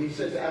truth when he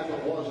says, as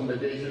it was in the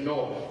days of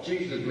Noah.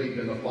 Jesus believed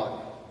in the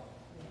flood.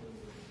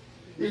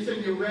 It's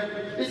in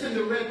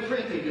the red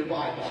print in your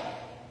Bible.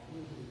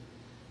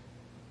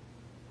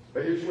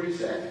 But here's what he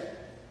said.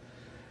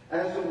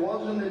 As it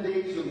was in the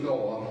days of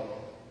Noah,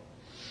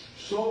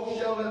 so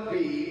shall it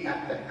be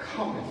at the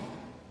coming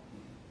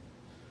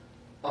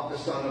of the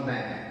Son of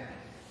Man.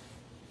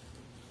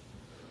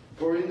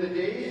 For in the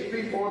days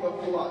before the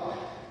flood,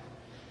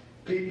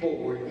 people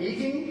were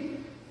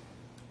eating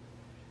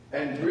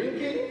and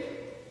drinking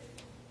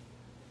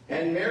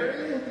and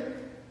marrying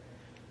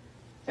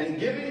and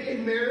giving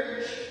in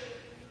marriage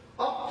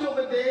up till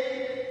the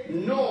day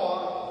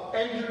Noah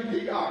entered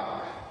the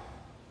ark.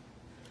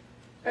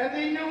 And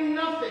they knew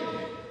nothing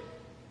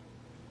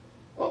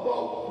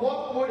about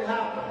what would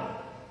happen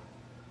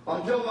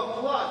until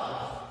the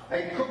flood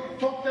and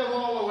took them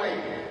all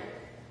away.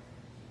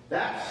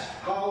 That's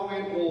how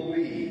it will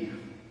be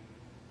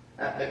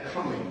at the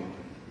coming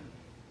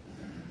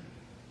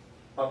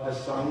of the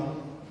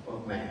Son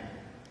of Man.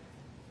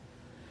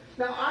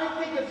 Now,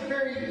 I think it's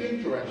very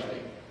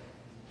interesting.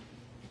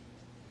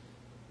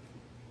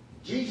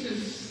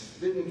 Jesus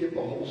didn't give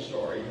the whole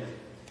story.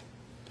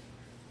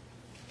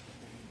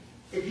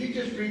 If you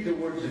just read the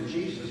words of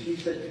Jesus, he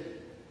said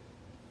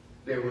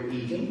they were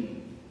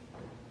eating,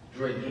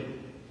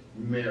 drinking,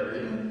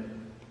 marrying,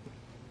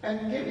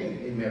 and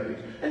giving in marriage.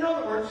 In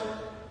other words,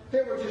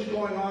 they were just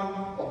going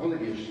on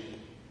oblivious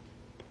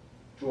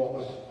to what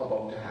was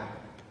about to happen.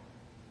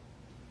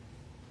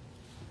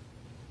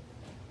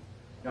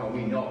 Now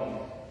we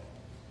know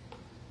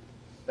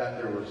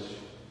that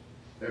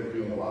they were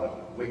doing a lot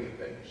of wicked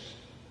things.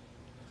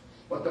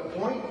 But the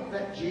point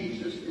that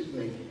Jesus is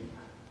making,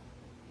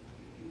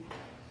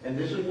 and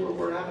this is where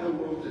we're at in the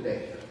world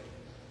today,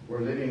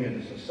 we're living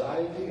in a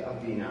society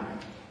of denial.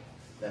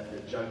 that the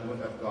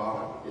judgment of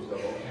God is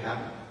about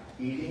having,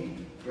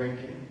 eating,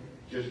 drinking,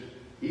 just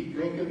eat,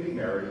 drink, and be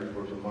merry,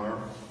 for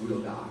tomorrow we'll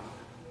die.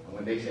 And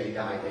when they say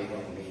die, they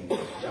don't mean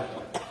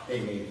judgment.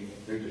 They mean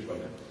they're just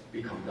going to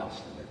become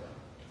dust in the ground.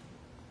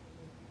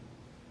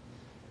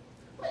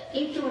 But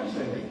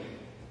interestingly,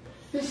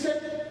 they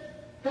said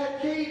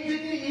that they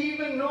didn't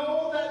even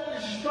know that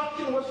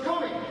destruction was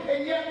coming.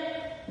 And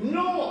yet,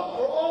 Noah,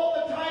 for all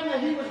the time that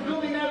he was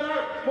building that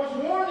ark, was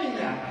warning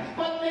them.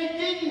 But they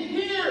didn't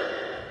hear.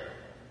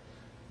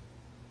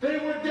 They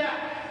were deaf.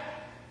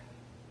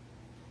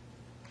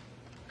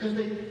 Because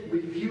they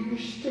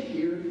refused to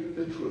hear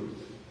the truth.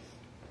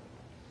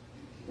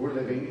 We're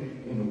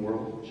living in a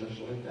world just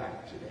like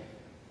that today.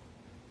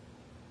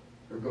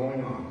 They're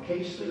going on.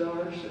 Que sera,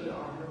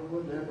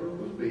 whatever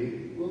will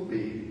be, will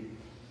be.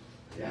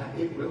 Yeah,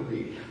 it will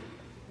be.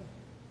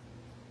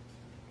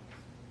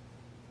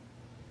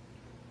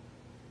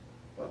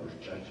 But there's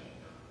judgment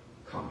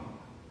coming,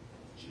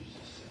 Jesus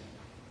said.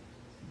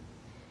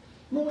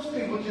 Most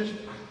people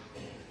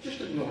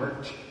just ignore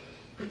it,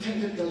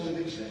 pretend it doesn't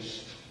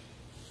exist.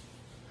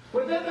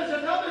 But then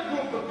there's another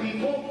group of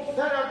people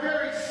that are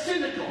very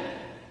cynical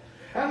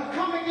and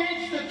come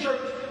against the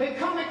church and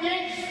come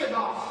against the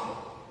gospel.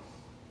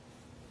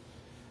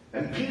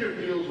 And Peter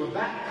deals with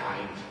that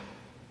kind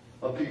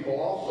of people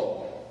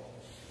also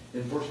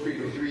in 1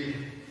 Peter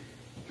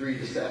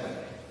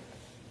 3:3-7.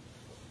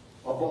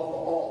 Above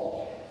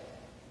all,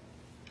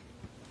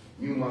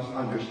 you must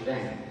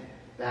understand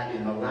that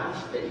in the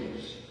last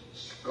days,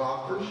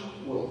 scoffers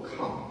will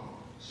come,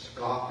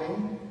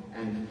 scoffing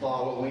and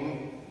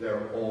following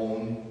their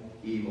own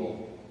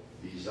evil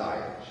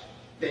desires.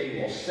 They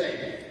will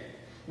say,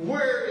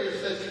 where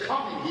is this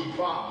coming he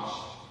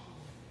promised?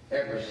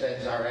 Ever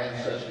since our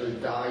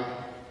ancestors died,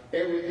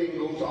 everything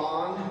goes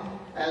on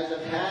as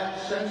it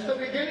has since the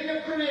beginning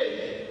of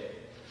creation.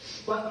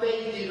 But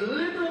they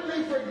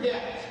deliberately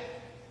forget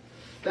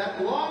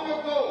that long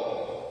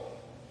ago,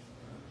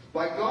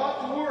 by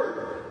God's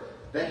word,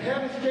 the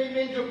heavens came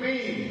into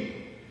being,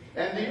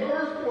 and the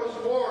earth was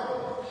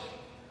formed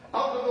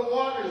out of the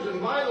waters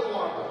and by the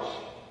waters,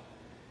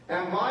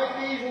 and by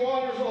these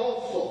waters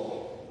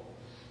also.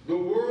 The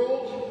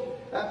world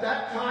at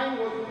that time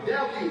was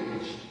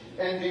deluged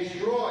and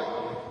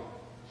destroyed.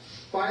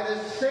 By the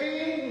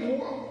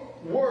same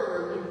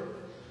word,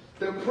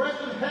 the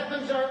present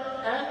heavens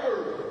and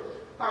earth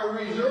are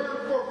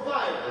reserved for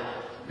fire,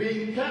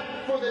 being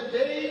kept for the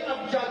day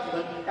of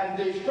judgment and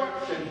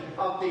destruction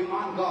of the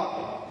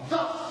ungodly.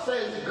 Thus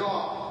says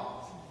God.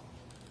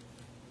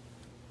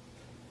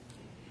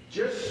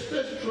 Just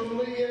as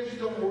truly as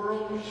the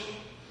world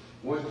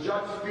was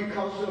judged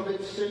because of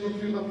its sin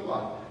through the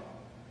flood,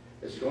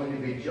 it's going to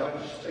be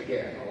judged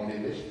again, only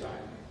this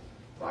time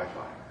by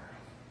fire.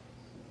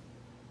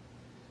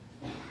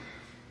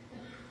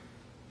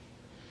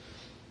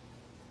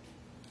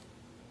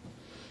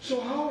 So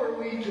how are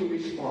we to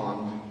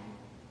respond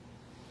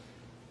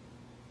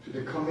to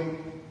the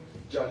coming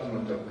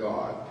judgment of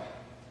God?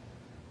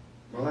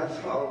 Well, that's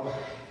how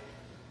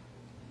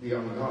the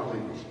ungodly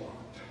respond.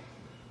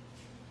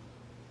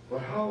 But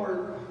how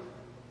are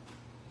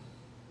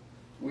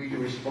we to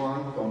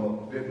respond from a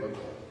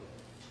biblical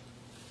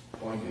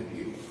point of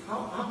view?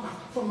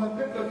 From a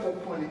biblical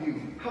point of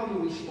view, how to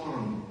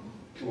respond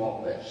to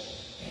all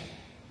this?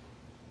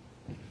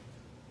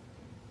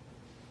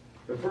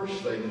 The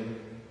first thing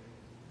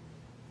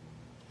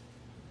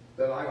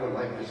that I would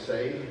like to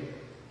say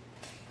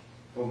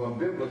from a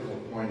biblical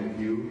point of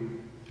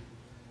view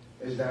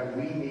is that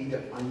we need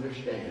to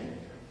understand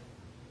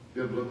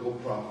biblical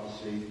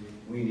prophecy.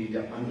 We need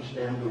to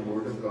understand the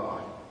Word of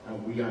God,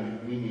 and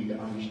we need to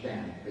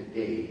understand the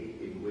day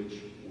in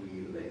which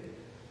we live.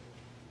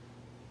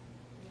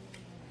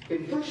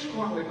 In 1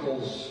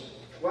 Chronicles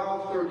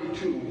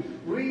 12:32,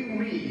 we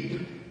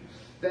read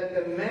that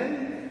the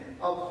men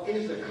of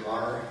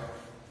Issachar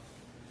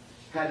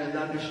had an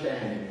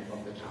understanding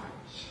of the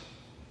times.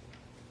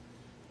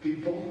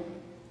 People,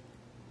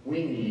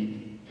 we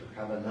need to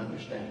have an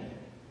understanding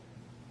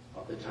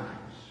of the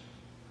times.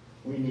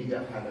 We need to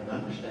have an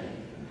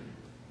understanding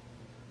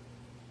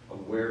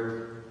of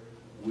where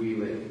we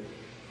live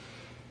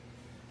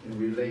in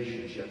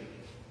relationship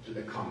to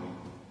the coming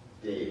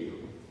day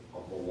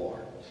of the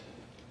Lord.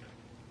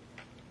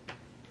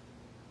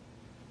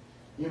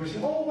 You may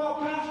say, oh, well,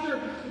 Pastor,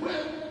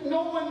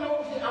 no one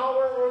knows the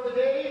hour or the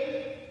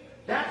day.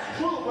 That's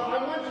true, but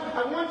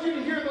I want you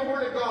to hear the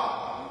Word of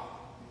God.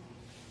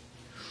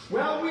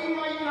 Well, we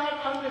might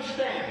not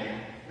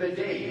understand the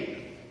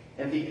day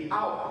and the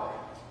hour.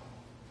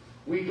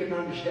 We can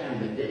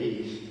understand the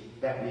days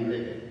that we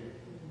live in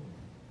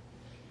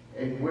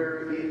and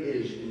where it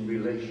is in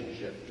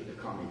relationship to the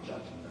coming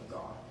judgment of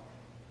God.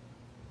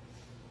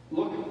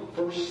 Look at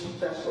 1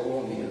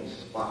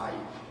 Thessalonians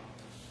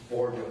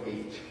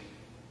 5:4-8.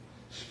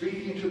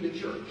 Speaking to the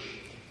church.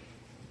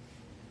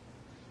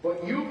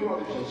 But you,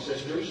 brothers and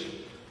sisters,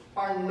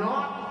 are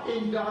not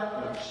in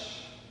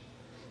darkness,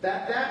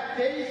 that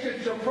day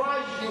should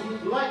surprise you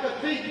like a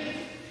thief.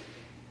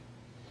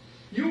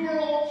 You are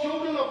all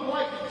children of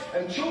light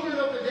and children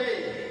of the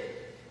day.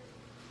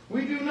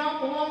 We do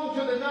not belong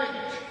to the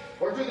night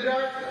or to the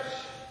darkness.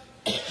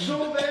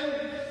 So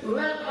then,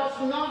 let us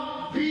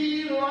not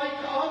be like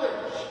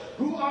others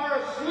who are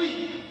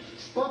asleep,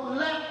 but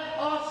let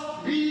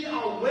us be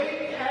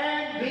awake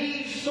and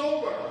be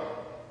sober.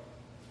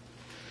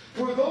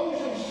 For those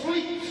who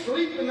sleep,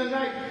 sleep in the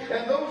night,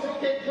 and those who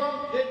get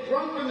drunk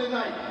in the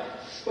night.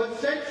 But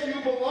since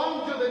you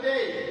belong to the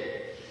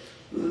day,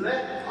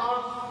 let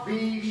us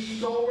be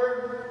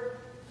sober,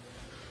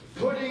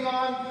 putting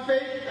on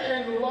faith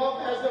and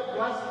love as a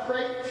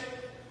breastplate,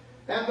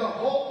 and the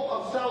hope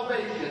of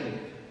salvation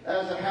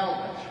as a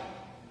helmet.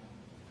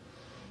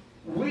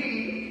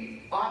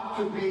 We ought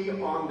to be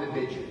on the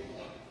vigil.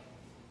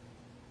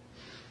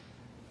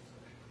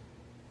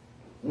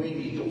 We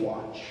need to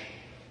watch.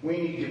 We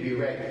need to be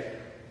ready.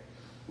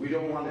 We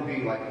don't want to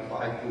be like the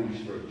 5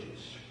 foolish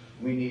virgins.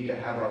 We need to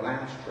have our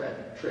lamps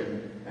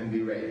trimmed and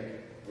be ready,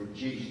 for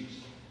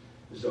Jesus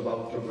is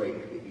about to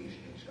break the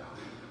eastern sky.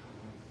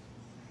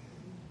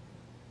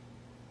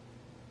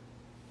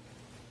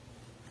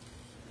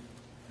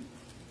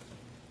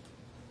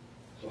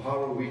 So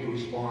how are we to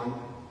respond?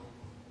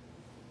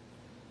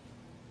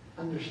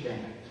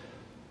 Understand.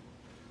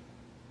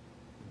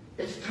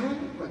 It's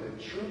time for the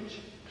church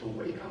to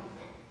wake up.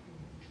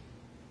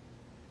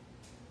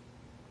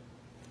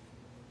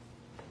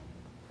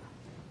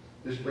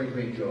 This brings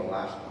me to the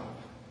last one.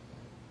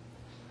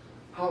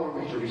 How are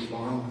we to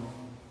respond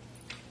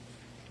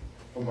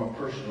from a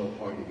personal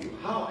point of view?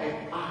 How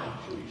am I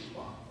to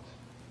respond?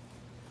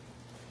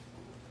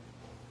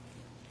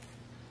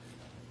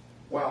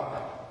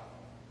 Well,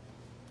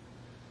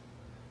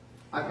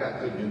 I've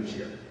got good news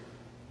here.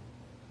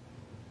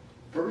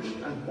 First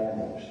and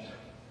foremost,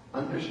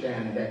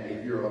 understand that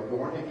if you're a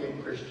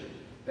born-again Christian,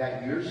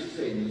 that your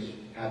sins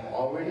have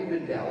already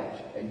been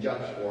dealt and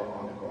judged for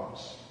on the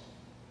cross.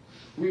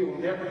 We will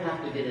never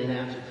have to get an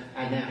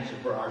answer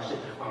for our sins.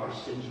 Our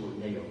sins were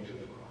nailed to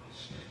the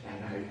cross.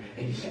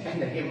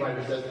 And the hymn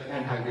writer says,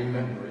 and I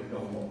remember it no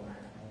more.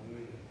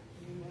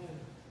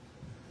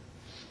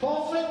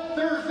 Paul said,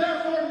 there is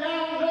therefore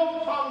now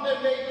no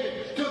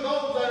condemnation to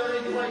those that are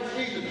in Christ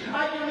Jesus.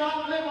 I do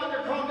not live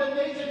under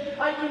condemnation.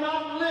 I do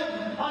not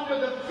live under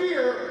the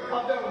fear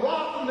of the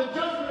wrath and the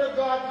judgment of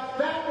God.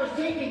 That was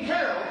taken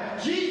care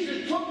of.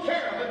 Jesus took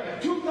care of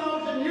it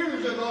 2,000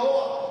 years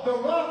ago. The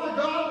wrath of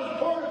God was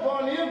poured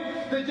upon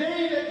him the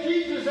day that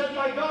Jesus said,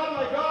 my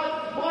God,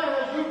 why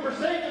hast you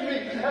forsaken me?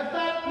 At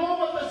that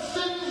moment, the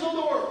sins of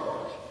the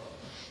world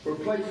were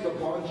placed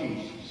upon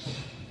Jesus.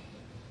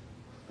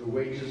 The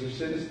wages of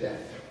sin is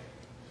death.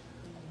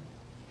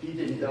 He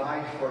didn't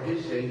die for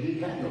his sin. He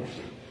had no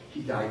sin.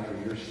 He died for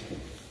your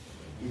sin.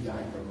 He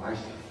died for my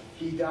sin.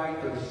 He died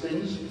for the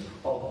sins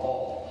of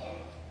all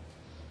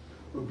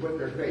who put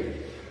their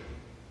faith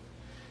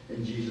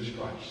in Jesus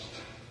Christ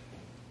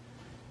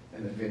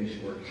and the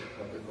finished work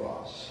of the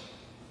cross.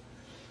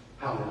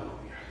 Hallelujah.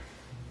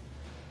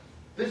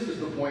 This is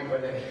the point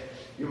where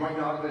you might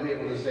not have been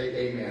able to say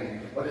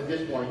amen, but at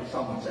this point,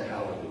 someone say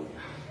hallelujah.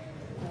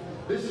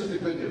 This is the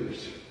good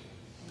news.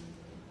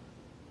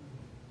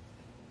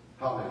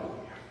 Hallelujah.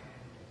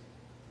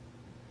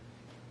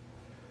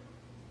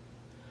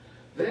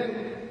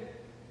 Then,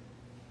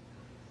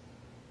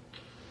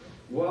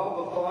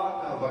 well, the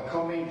thought of a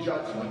coming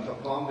judgment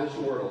upon this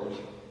world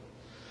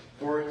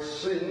for its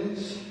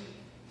sins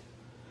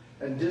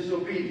and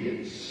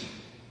disobedience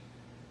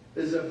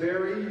is a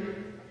very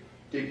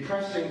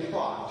depressing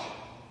thought.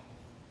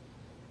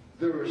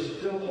 There is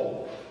still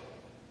hope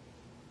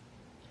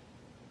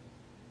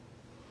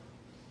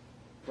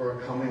for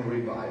a coming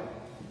revival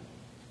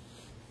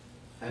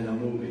and a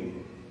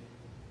moving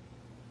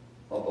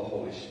of the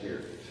Holy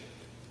Spirit.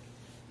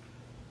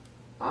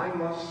 I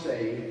must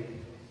say,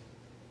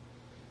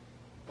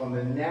 from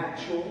the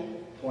natural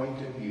point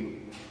of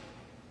view,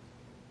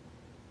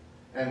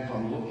 and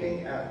from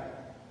looking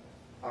at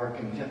our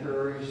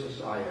contemporary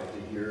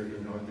society here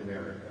in North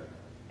America,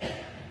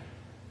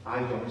 I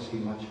don't see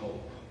much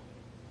hope.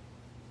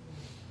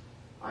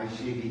 I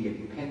see the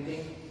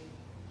impending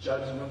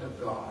judgment of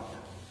God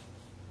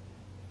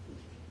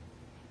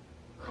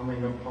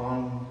coming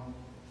upon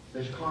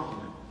this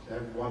continent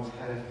that once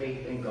had a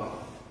faith in God,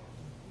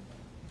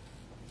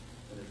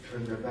 that have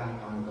turned their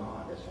back on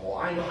God. That's all.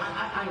 I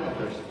know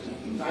there's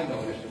exceptions. I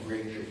know there's some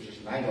great churches,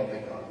 and I know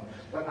they got them.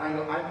 But I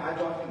know I'm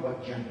talking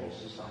about general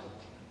society.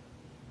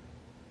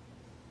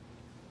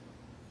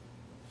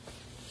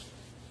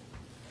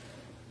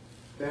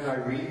 Then I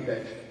read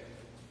that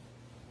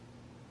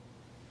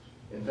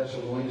in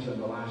Thessalonians in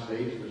the last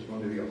days there's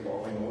going to be a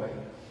falling away.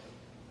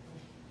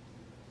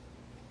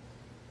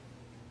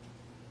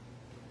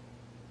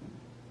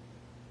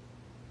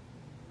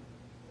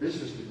 This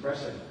is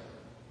depressing.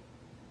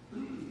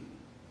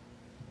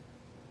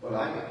 But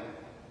I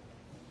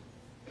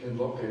can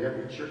look at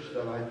every church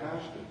that I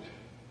pastored,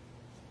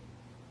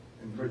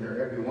 and pretty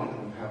near every one of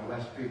them have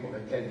less people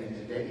attending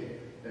today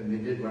than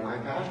they did when I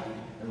pastored.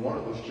 And one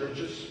of those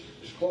churches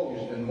is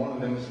closed, and one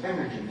of them is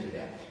hemorrhaging to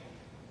death.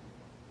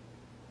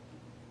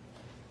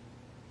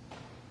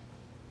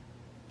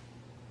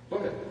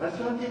 Let's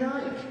not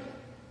deny it.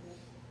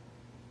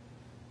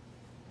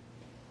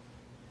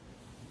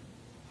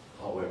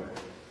 However,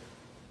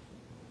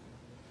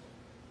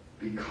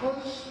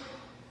 because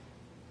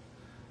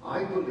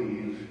I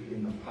believe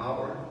in the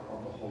power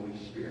of the Holy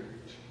Spirit,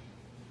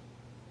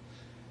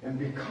 and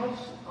because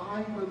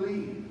I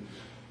believe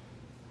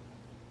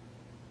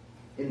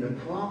in the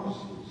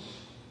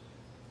promises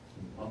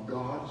of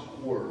God's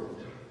Word,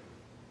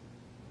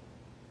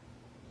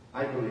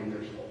 I believe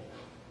there's hope.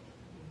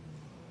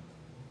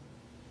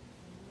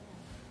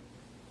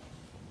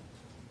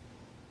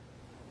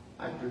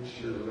 I preached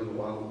here a little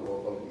while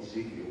ago about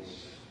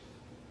Ezekiel's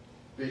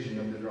vision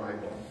of the dry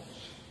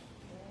bones.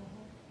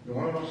 You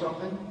want to know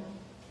something?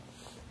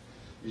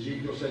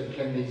 Ezekiel said,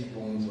 can these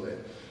bones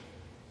live?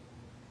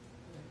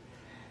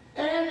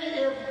 And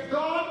if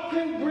God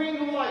can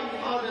bring life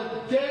out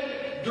of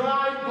dead,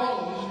 dry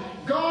bones,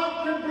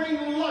 God can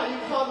bring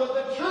life out of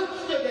the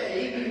church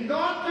today,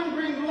 God can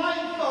bring life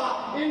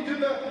into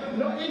the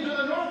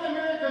North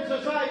American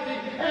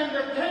society, and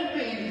there can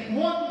be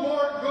one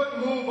more good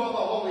move of the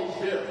Holy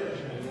Spirit.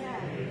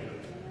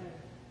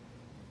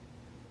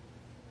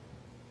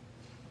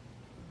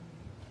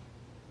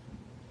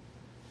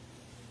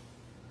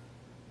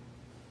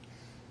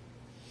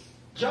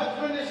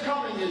 Judgment is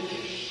coming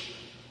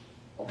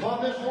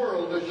upon this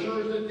world as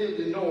sure as it did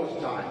in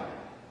Noah's time.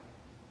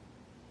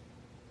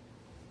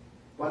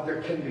 But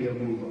there can be a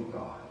move of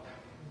God.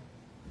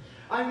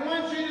 I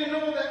want you to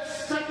know that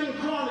 2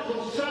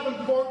 Chronicles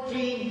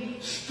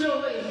 7:14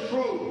 still is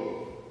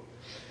true.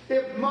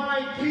 If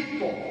my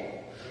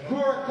people who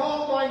are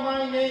called by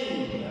my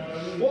name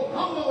will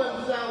humble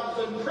themselves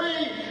and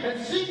pray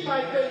and seek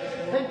my face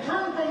and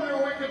turn from their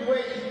wicked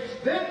ways,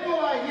 then will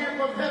I hear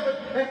from heaven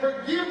and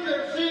forgive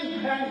their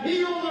sin and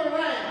heal their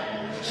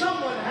land.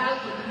 Someone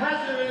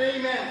has it, an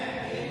amen.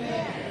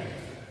 Amen.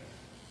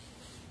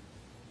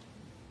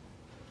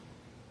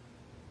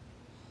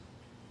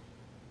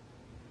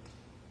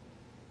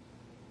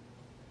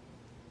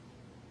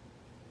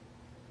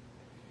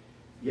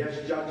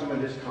 Yes,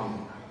 judgment is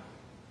coming.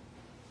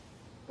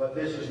 But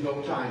this is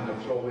no time to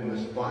throw in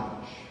the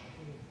sponge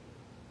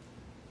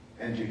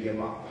and to give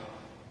up.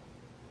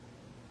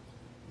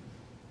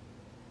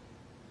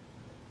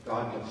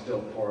 God can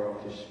still pour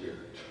out His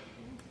Spirit.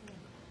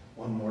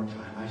 One more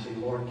time. I say,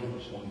 Lord, give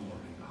us one more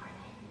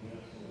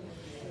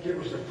revival. Give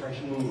us a fresh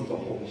move of the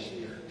Holy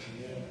Spirit.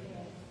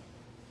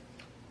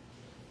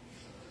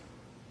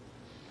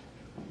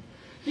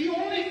 The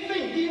only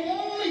thing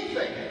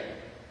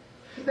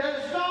that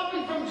is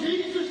stopping from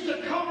Jesus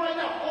to come right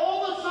now,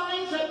 all the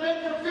signs have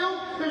been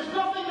fulfilled. There's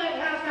nothing that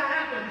has to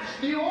happen.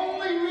 The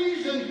only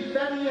reason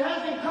that He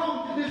hasn't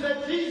come is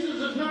that Jesus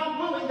is not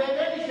willing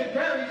that any should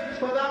perish,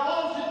 but that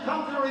all should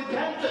come to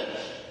repentance.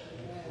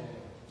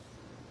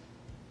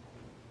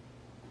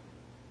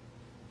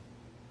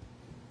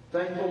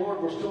 Thank the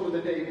Lord, we're still in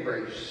the day of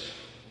grace.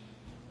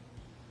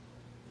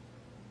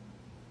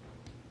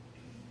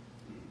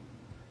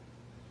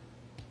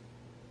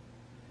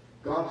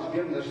 God has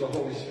given us the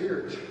Holy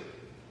Spirit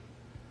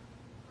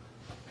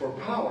for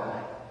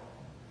power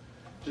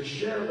to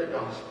share the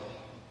gospel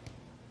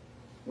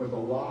with a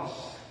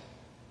lost,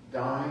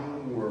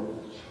 dying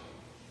world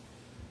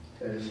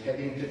that is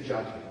heading to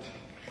judgment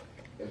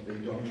if they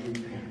don't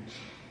repent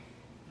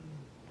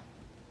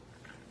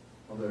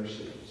of their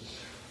sins.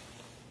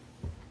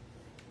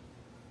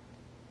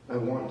 I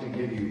want to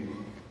give you,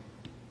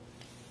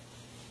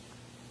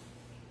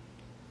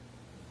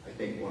 I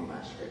think, one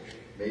last scripture.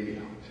 Maybe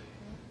not.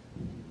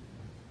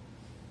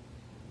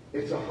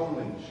 It's a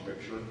humbling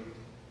scripture.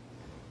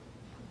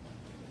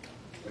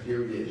 But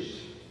here it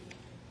is.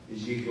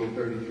 Ezekiel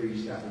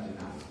 33:7-9.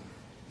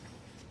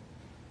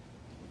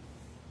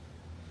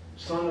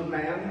 Son of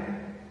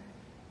man,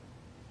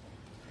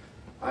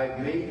 I've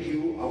made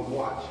you a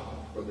watchman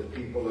for the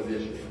people of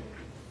Israel,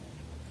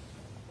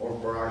 or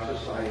for our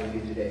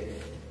society today.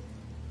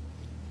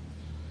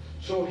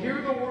 So hear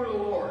the word of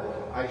the Lord,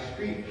 I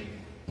speak,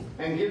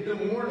 and give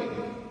them warning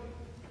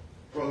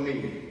from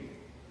me.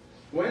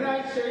 When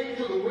I say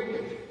to the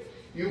wicked,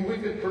 you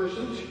wicked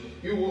persons,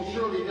 you will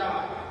surely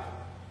die,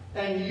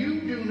 and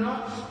you do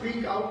not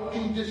speak out to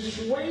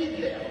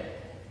dissuade them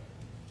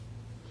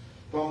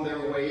from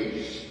their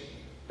ways,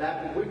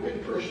 that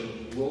wicked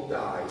person will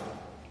die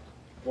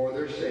for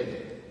their sin,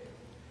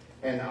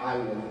 and I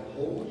will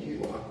hold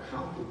you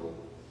accountable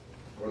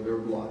for their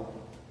blood.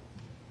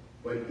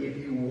 But if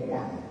you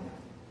warn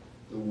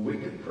the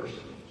wicked persons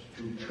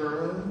to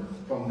turn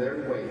from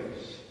their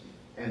ways,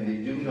 and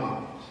they do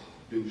not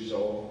do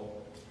so,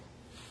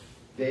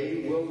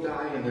 they will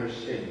die in their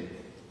sin,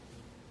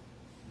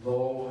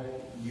 though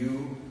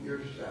you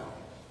yourself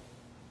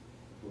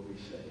will be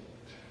saved.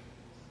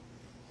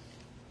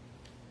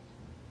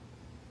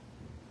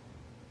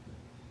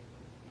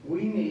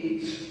 We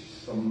need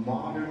some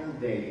modern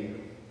day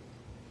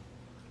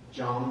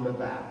John the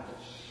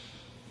Baptist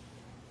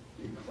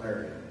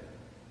declaring,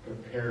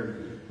 prepare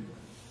you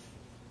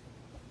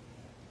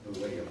the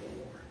way of the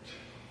Lord.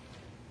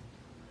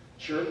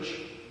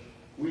 Church,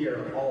 we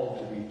are all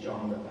to be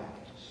John the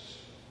Baptist.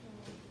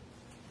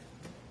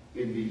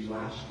 in these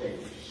last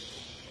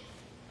days,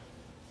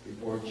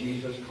 before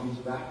Jesus comes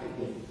back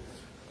again,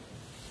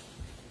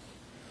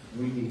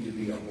 we need to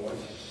be a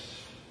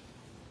voice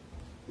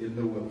in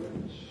the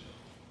wilderness,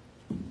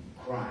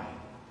 crying,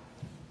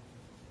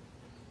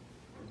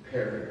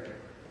 prepared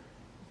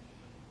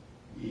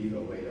ye the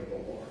way of the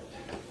Lord.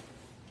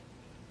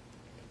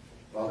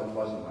 Well, it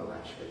wasn't my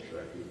last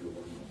scripture. I give you one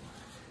more.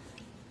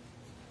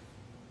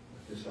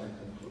 With this I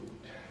conclude.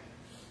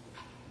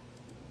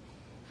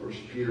 1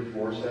 Peter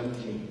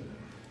 4:17.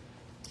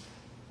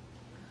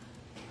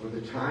 For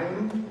the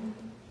time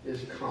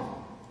is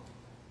come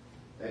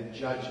that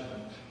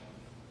judgment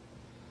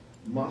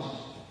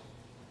must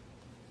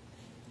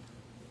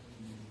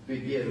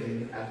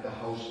begin at the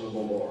house of the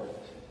Lord.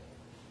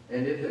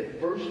 And if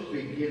it first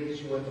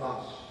begins with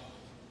us,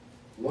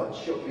 what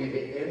shall be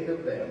the end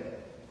of them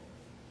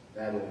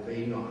that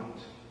obey not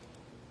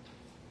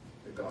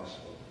the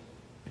gospel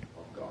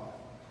of God?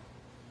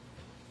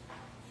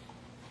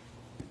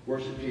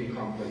 Worship team,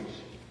 come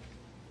please.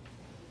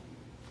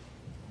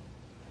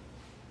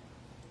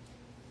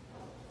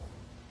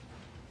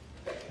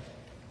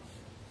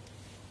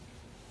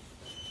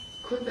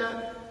 Could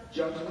that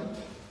judgment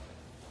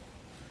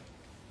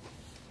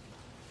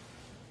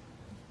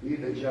be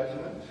the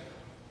judgment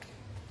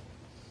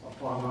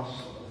upon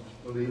us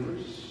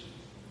believers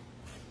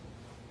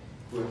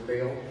who have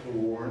failed to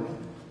warn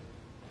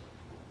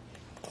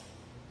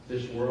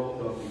this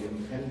world of the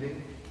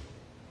impending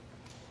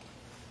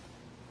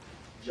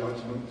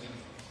judgment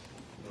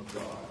of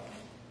God?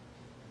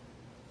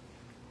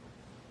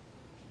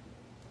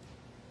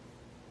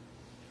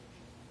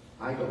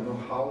 I don't know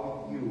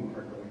how you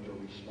are going to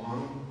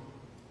respond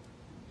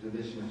to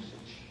this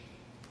message.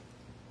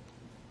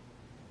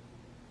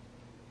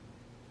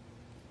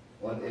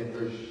 But if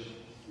there's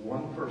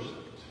one person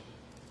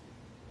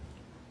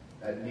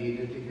that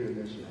needed to hear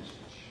this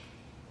message,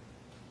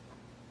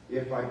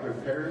 if I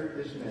prepared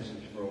this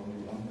message for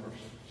only one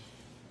person,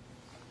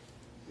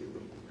 it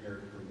was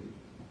prepared for me.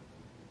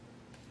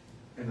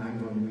 And I'm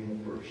going to be the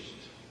first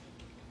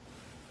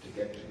to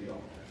get to the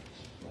altar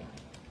this morning.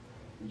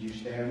 Would you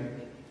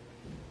stand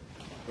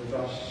with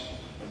us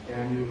as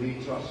Daniel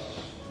leads us?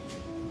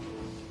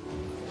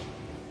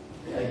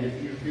 And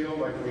if you feel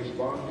like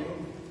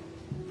responding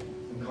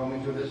and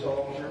coming to this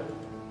altar,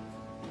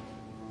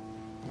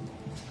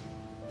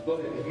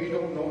 look, if you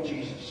don't know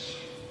Jesus,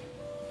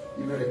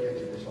 you better get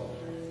to this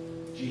altar.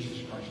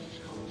 Jesus Christ is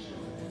coming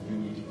soon, and you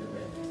need to get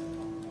ready.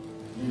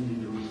 You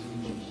need to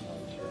receive Jesus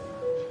into your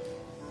heart.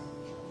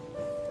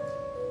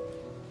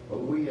 But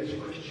we as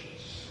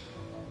Christians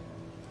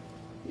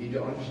need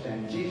to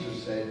understand.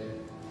 Jesus said,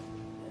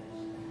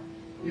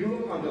 you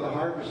look unto the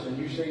harvest and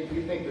you say,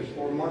 you think there's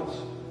 4 months,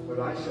 but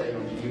I say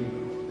unto you,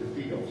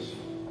 the fields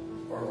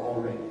are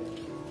already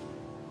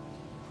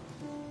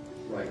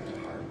ripe to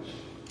harvest.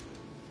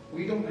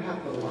 We don't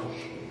have the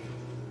luxury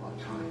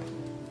of time.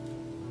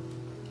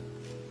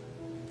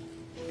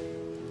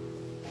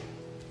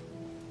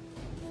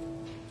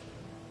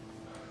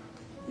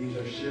 These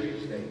are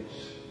serious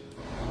days,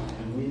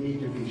 and we need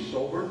to be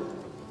sober,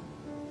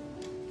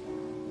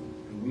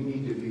 and we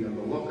need to be on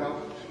the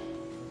lookout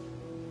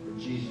for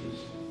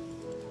Jesus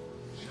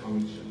is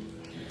coming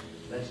soon.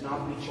 Let's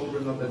not be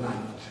children of the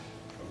night,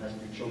 but let's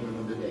be children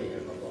of the day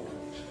of the Lord.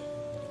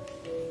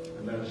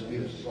 And let us be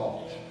the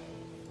salt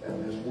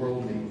that this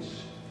world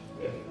needs.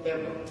 If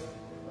ever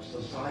a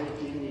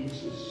society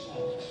needs the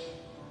salt,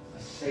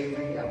 a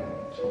savory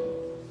element,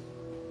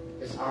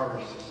 it's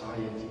our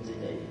society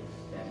today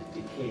that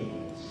is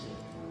decaying in sin.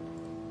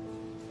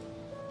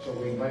 So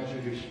we invite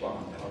you to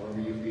respond however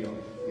you feel.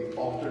 The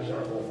altars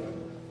are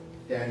open.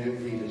 Daniel,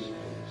 lead us.